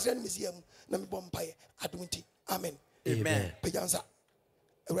 Dinners and museum, Nami Bompire, Admunti. Amen. Amen. Payanza.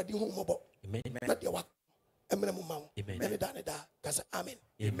 Already home mobile. Amen. Not your work. Amen. Amen. Many Danada. Casa. Amen.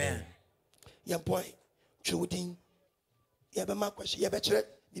 Amen. Young boy, Chudin. You have a mark question. You have a chat.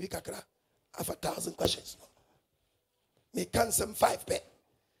 You have 1,000 questions. Me can some 5 pet.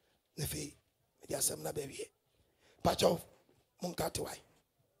 Nefi. There are some baby. Patch of Munkatuai.